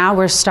right now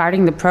we're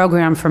starting the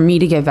program for me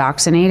to get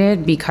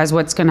vaccinated, because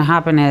what's going to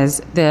happen is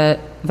the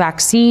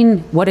vaccine,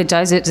 what it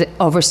does is it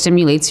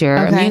overstimulates your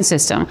immune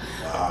system.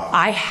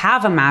 I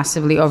have a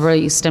massively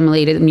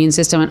overstimulated immune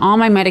system, and all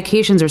my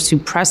medications are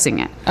suppressing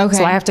it.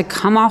 So I have to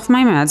come off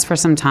my meds for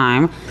some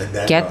time,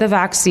 get the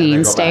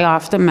vaccine, stay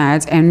off the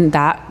meds, and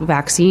that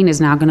vaccine is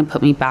now going to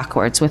put me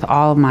backwards with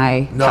all of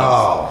my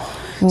health.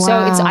 Wow. So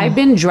I've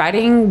been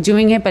dreading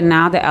doing it, but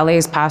now the LA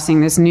is passing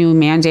this new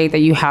mandate that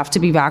you have to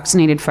be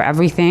vaccinated for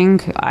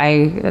everything.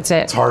 That's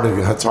it. It's hard to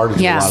do a lot of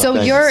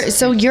things.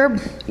 So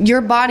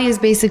your body is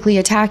basically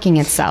attacking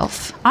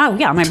itself. Oh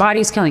yeah, my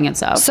body's killing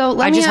itself. So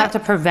I just have to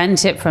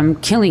prevent it from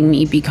killing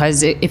me,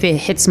 because if it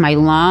hits my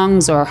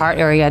lungs or heart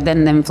area,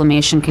 then the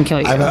inflammation can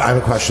kill you. I have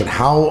a question.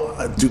 How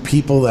do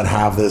people that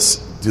have this,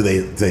 do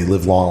they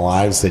live long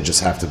lives? They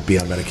just have to be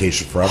on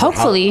medication forever?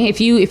 Hopefully, if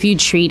you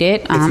treat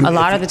it. A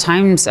lot of the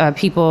times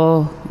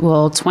people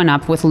will twin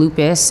up with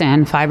lupus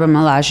and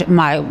fibromyalgia.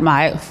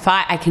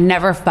 I can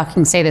never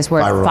fucking say this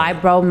word.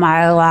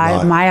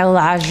 Fibromyalgia.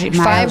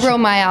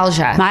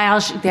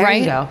 There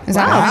you go. Is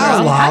that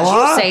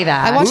how'd you say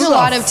that? I watch a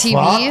lot of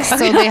TV, so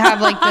they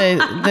have like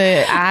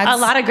the ads. A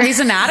lot of Grey's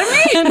Anatomy?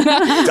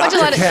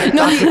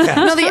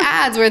 The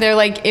ads where they're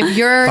like, if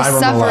you're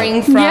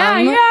suffering from...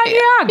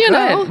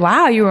 Good.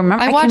 Wow, you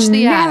remember. I watched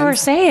the ads. Never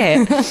say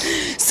it.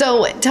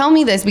 So tell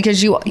me this,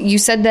 because you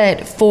said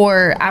that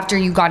after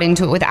you got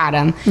into it with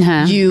Adam,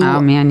 you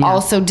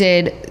also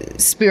did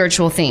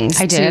spiritual things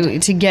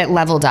to get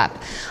leveled up.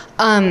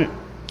 And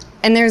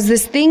there's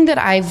this thing that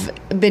I've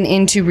been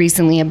into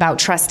recently about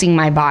trusting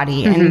my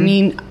body and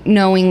me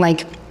knowing,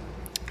 like,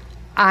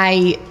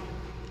 I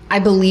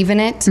believe in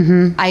it.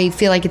 I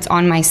feel like it's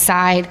on my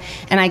side,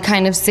 and I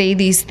kind of say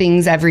these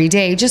things every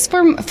day just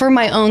for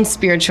my own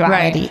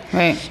spirituality.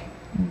 Right.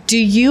 Do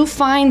you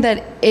find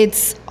that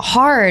it's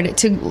hard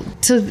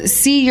to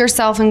see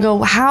yourself and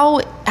go,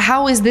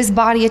 how is this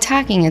body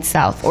attacking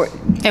itself? Or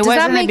it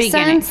was in the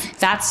beginning.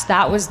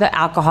 That was the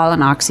alcohol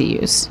and oxy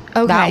use.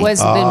 That was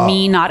the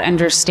me not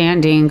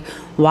understanding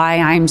why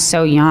I'm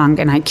so young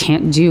and I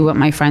can't do what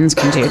my friends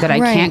can do, that I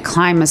can't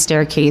climb a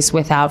staircase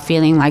without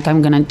feeling like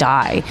I'm going to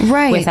die,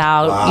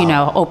 without,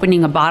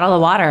 opening a bottle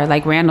of water,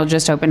 like Randall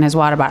just opened his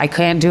water bottle. I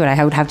can't do it.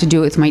 I would have to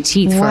do it with my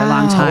teeth for a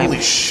long time.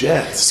 Holy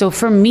shit. So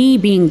for me,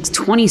 being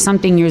 20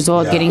 something years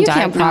old, getting diagnosed,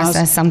 you can't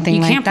process something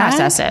like that. You can't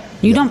process it.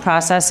 You don't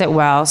process it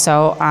well.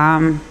 So,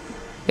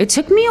 it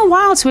took me a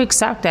while to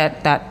accept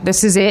that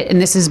this is it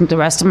and this is the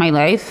rest of my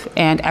life,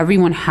 and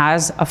everyone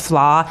has a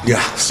flaw.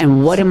 Yes.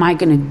 And what am I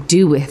going to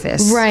do with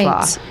this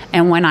flaw?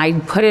 And when I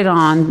put it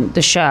on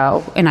the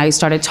show and I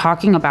started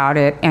talking about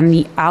it, and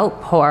the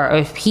outpour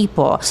of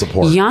people,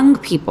 young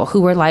people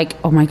who were like,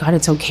 oh my God,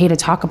 it's okay to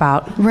talk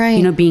about,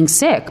 being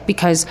sick,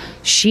 because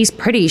she's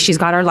pretty, she's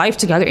got her life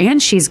together,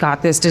 and she's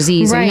got this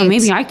disease. And,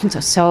 maybe I can.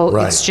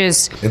 It's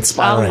just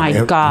inspiring. Oh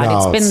my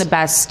God, it's been the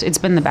best. It's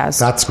been the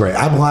best. That's great.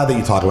 I'm glad that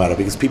you talk about it,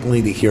 because people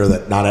need to hear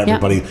that not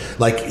everybody,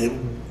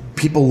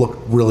 people look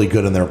really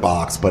good in their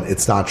box, but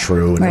it's not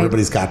true. And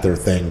everybody's got their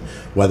thing,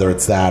 whether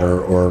it's that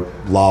or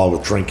Lala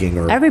with drinking,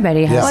 or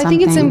everybody has something. I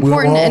think it's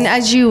important.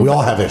 We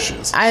all have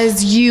issues.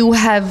 As you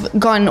have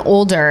gotten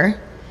older,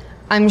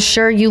 I'm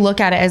sure you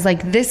look at it as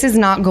like, this is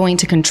not going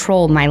to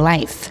control my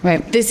life.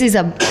 Right. This is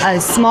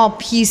a small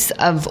piece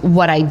of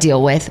what I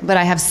deal with, but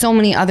I have so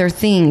many other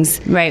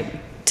things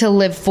to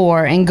live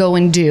for and go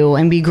and do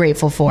and be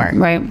grateful for.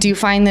 Right. Do you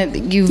find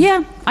that you...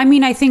 Yeah. I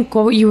mean, I think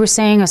what you were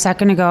saying a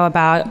second ago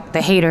about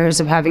the haters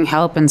of having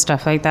help and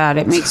stuff like that,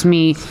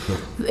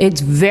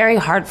 it's very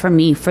hard for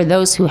me, for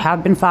those who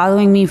have been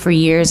following me for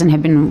years and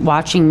have been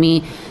watching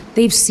me.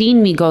 They've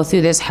seen me go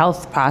through this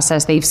health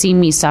process. They've seen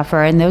me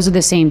suffer. And those are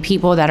the same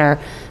people that are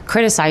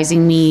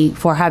criticizing me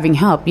for having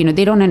help.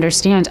 They don't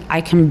understand. I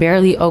can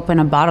barely open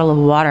a bottle of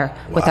water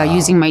without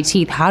using my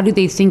teeth. How do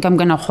they think I'm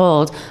going to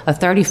hold a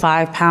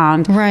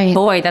 35-pound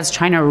boy that's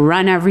trying to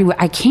run everywhere?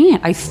 I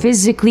can't. I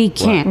physically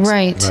can't.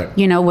 Right.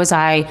 Was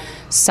I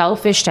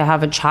selfish to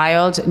have a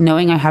child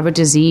knowing I have a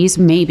disease?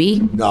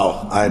 Maybe.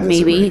 No, I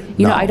disagree.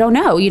 Maybe. I don't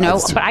know,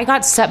 but I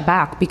got set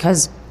back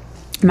because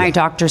My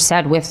doctor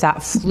said with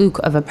that fluke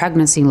of a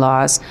pregnancy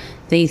loss,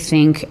 they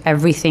think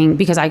everything,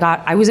 because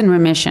I was in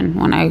remission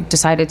when I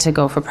decided to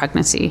go for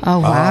pregnancy. Oh,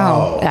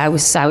 wow. I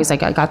was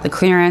like, I got the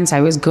clearance,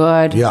 I was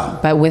good. Yeah.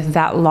 But with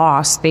that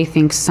loss, they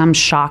think some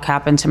shock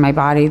happened to my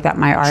body that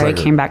my RA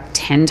came back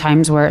 10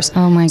 times worse.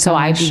 Oh my gosh. So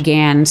I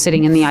began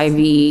sitting in the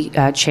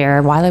IV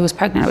chair while I was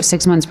pregnant. I was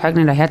 6 months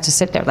pregnant. I had to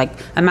sit there. Like,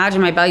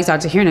 imagine my belly's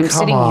out to here and I'm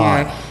sitting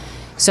here.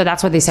 So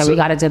that's what they said. We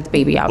got to get the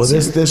baby out. Well,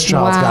 this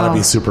child's got to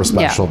be super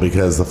special Yeah.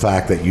 because the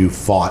fact that you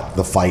fought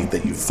the fight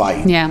that you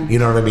fight. Yeah. You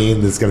know what I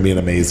mean? It's going to be an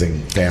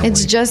amazing family.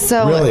 It's just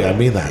so... Really, I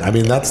mean that. I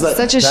mean, that's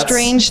such a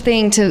strange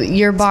thing to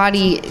your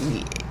body...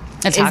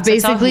 It's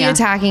basically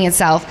attacking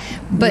itself,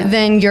 but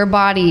then your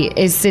body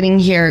is sitting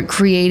here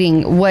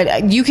creating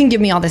what you can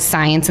give me all the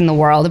science in the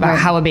world about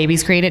how a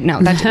baby's created.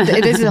 No,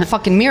 this is a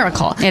fucking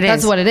miracle.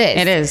 That's what it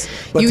is. It is.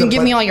 You can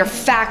give me all your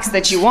facts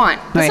that you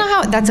want. That's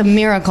not how. That's a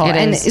miracle.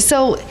 And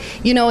so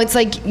it's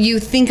like you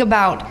think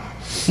about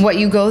what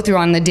you go through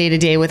on the day to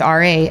day with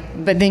RA,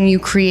 but then you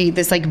create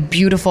this like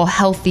beautiful,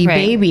 healthy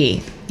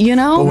baby. You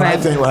know, but what I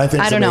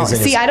think I don't know.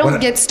 See, I don't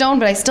get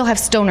stoned, but I still have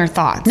stoner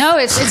thoughts. No,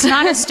 it's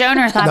not a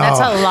stoner thought. No. That's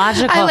a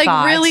logical thought.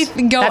 I really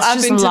go up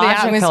into the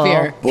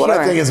atmosphere. But what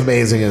I think is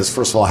amazing is,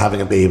 first of all,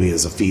 having a baby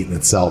is a feat in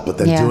itself, but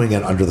then doing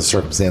it under the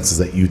circumstances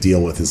that you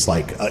deal with is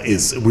like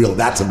is real.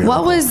 That's a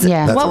miracle.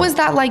 What was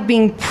that like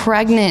being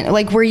pregnant?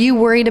 Like, were you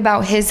worried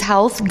about his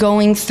health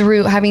going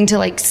through having to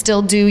like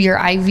still do your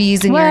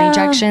IVs and your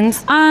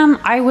injections?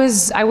 I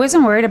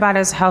wasn't worried about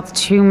his health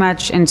too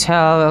much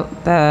until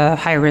the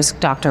high risk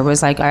doctor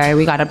was like, all right,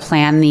 we got to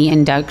plan the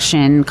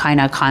induction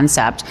kind of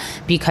concept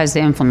because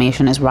the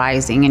inflammation is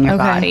rising in your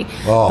body.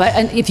 Oh.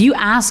 But if you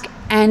ask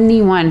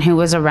anyone who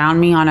was around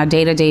me on a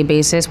day-to-day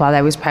basis while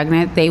I was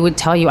pregnant, they would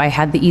tell you I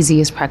had the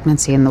easiest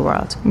pregnancy in the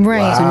world.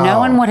 Right. Wow. So no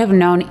one would have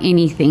known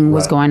anything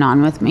was going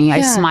on with me.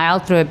 I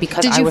smiled through it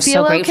because I was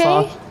so grateful.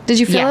 Okay? Did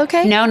you feel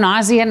okay? No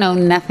nausea, no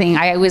nothing.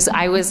 It was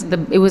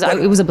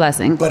a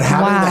blessing. But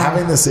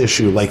having this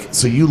issue, like,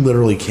 so you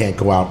literally can't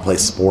go out and play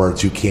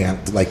sports. You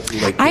can't like.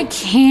 I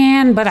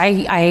can, but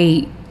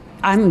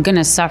I'm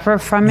gonna suffer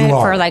from it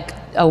for like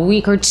a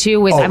week or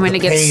two. I'm gonna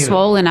get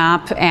swollen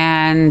up,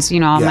 and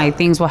my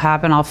things will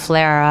happen. I'll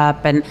flare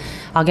up and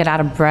I'll get out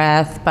of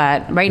breath.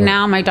 But right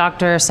now, my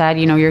doctor said,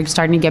 you're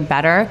starting to get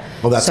better.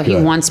 Well, that's so good.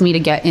 He wants me to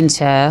get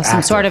into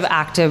some sort of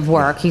active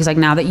work. He's like,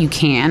 now that you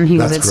can,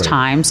 it's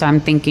time. So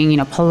I'm thinking,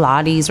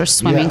 Pilates or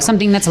swimming,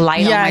 something that's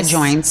light on my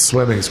joints.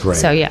 Swimming's great.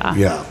 So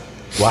yeah.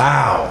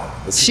 Wow.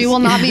 She will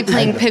not be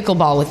playing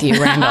pickleball with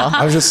you, Randall.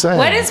 I was just saying.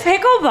 What is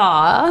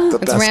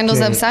pickleball? It's Randall's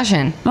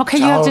obsession. Okay,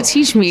 you have to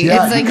teach me.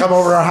 Yeah, you come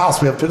over to our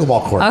house. We have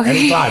pickleball court.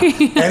 Okay.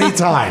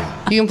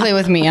 Anytime. You can play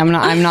with me. I'm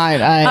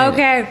not.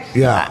 Okay.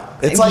 Yeah.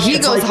 It's like he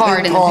goes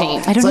hard in the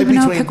paint. I don't even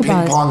know what pickleball is. It's like between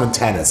ping pong and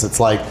tennis.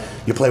 It's like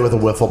you play with a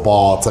wiffle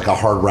ball. It's like a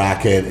hard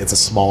racket. It's a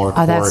smaller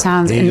court. That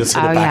sounds. And you just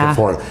hit it back and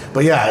forth.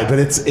 But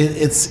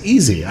it's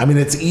easy. I mean,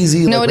 it's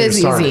easy. No, it is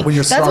easy. When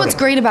you're starting. That's what's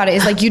great about it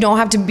is like you don't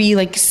have to be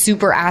like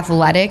super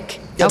athletic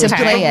to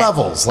play it.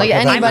 Levels. Like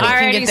anybody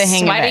can get the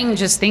hang of it. I'm already sweating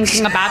just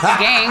thinking about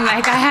the game.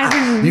 Like I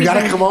haven't. You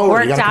gotta come over.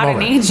 Worked out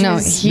in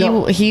ages.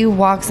 No, he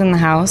walks in the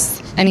house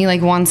and he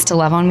like wants to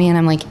love on me, and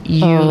I'm like,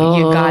 you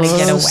gotta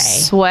get away.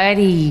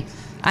 Sweaty.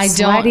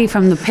 Sweaty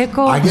from the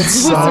pickle. I get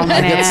so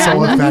offended.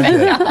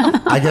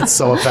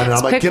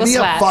 I'm like, give me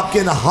a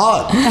fucking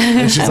hug.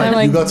 And she's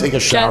like, you go take a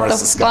shower. Get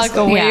the fuck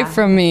away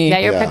from me.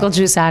 Get your pickle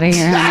juice out of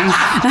here,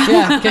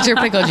 honey. Get your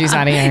pickle juice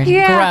out of here.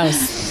 Yeah.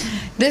 Gross.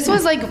 This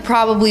was like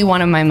probably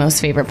one of my most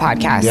favorite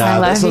podcasts. Yeah,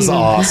 this was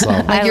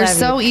awesome. Like you're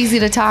so easy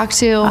to talk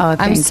to.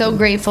 I'm so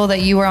grateful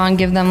that you were on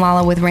Give Them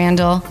Lala with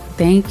Randall.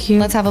 Thank you.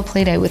 Let's have a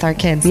play date with our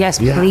kids. Yes,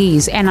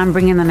 please. And I'm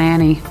bringing the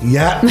nanny.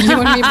 Yeah. You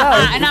and me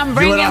both. And I'm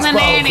bringing the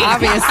nanny.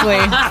 Obviously.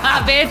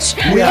 Bitch.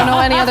 We don't know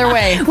any other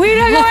way. We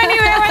don't go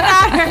anywhere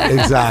without her.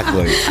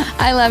 Exactly.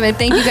 I love it.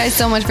 Thank you guys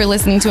so much for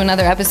listening to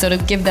another episode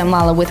of Give Them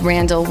Lala with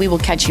Randall. We will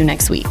catch you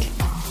next week.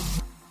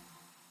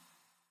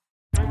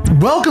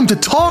 Welcome to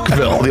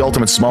Talkville, the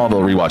ultimate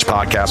Smallville rewatch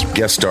podcast.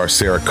 Guest star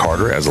Sarah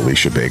Carter as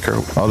Alicia Baker,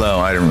 although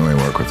I didn't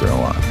really work with her a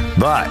lot.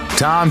 But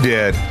Tom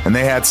did, and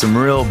they had some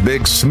real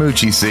big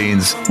smoochy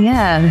scenes.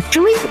 Yeah.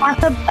 Can we talk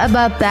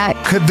about that?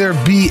 Could there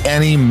be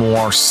any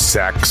more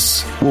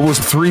sex? What was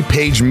a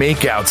 3-page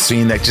makeout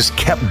scene that just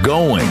kept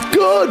going?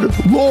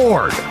 Good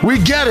Lord, we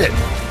get it.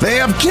 They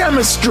have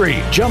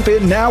chemistry. Jump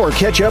in now or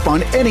catch up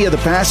on any of the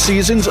past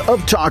seasons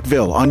of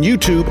Talkville on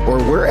YouTube or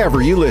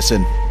wherever you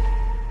listen.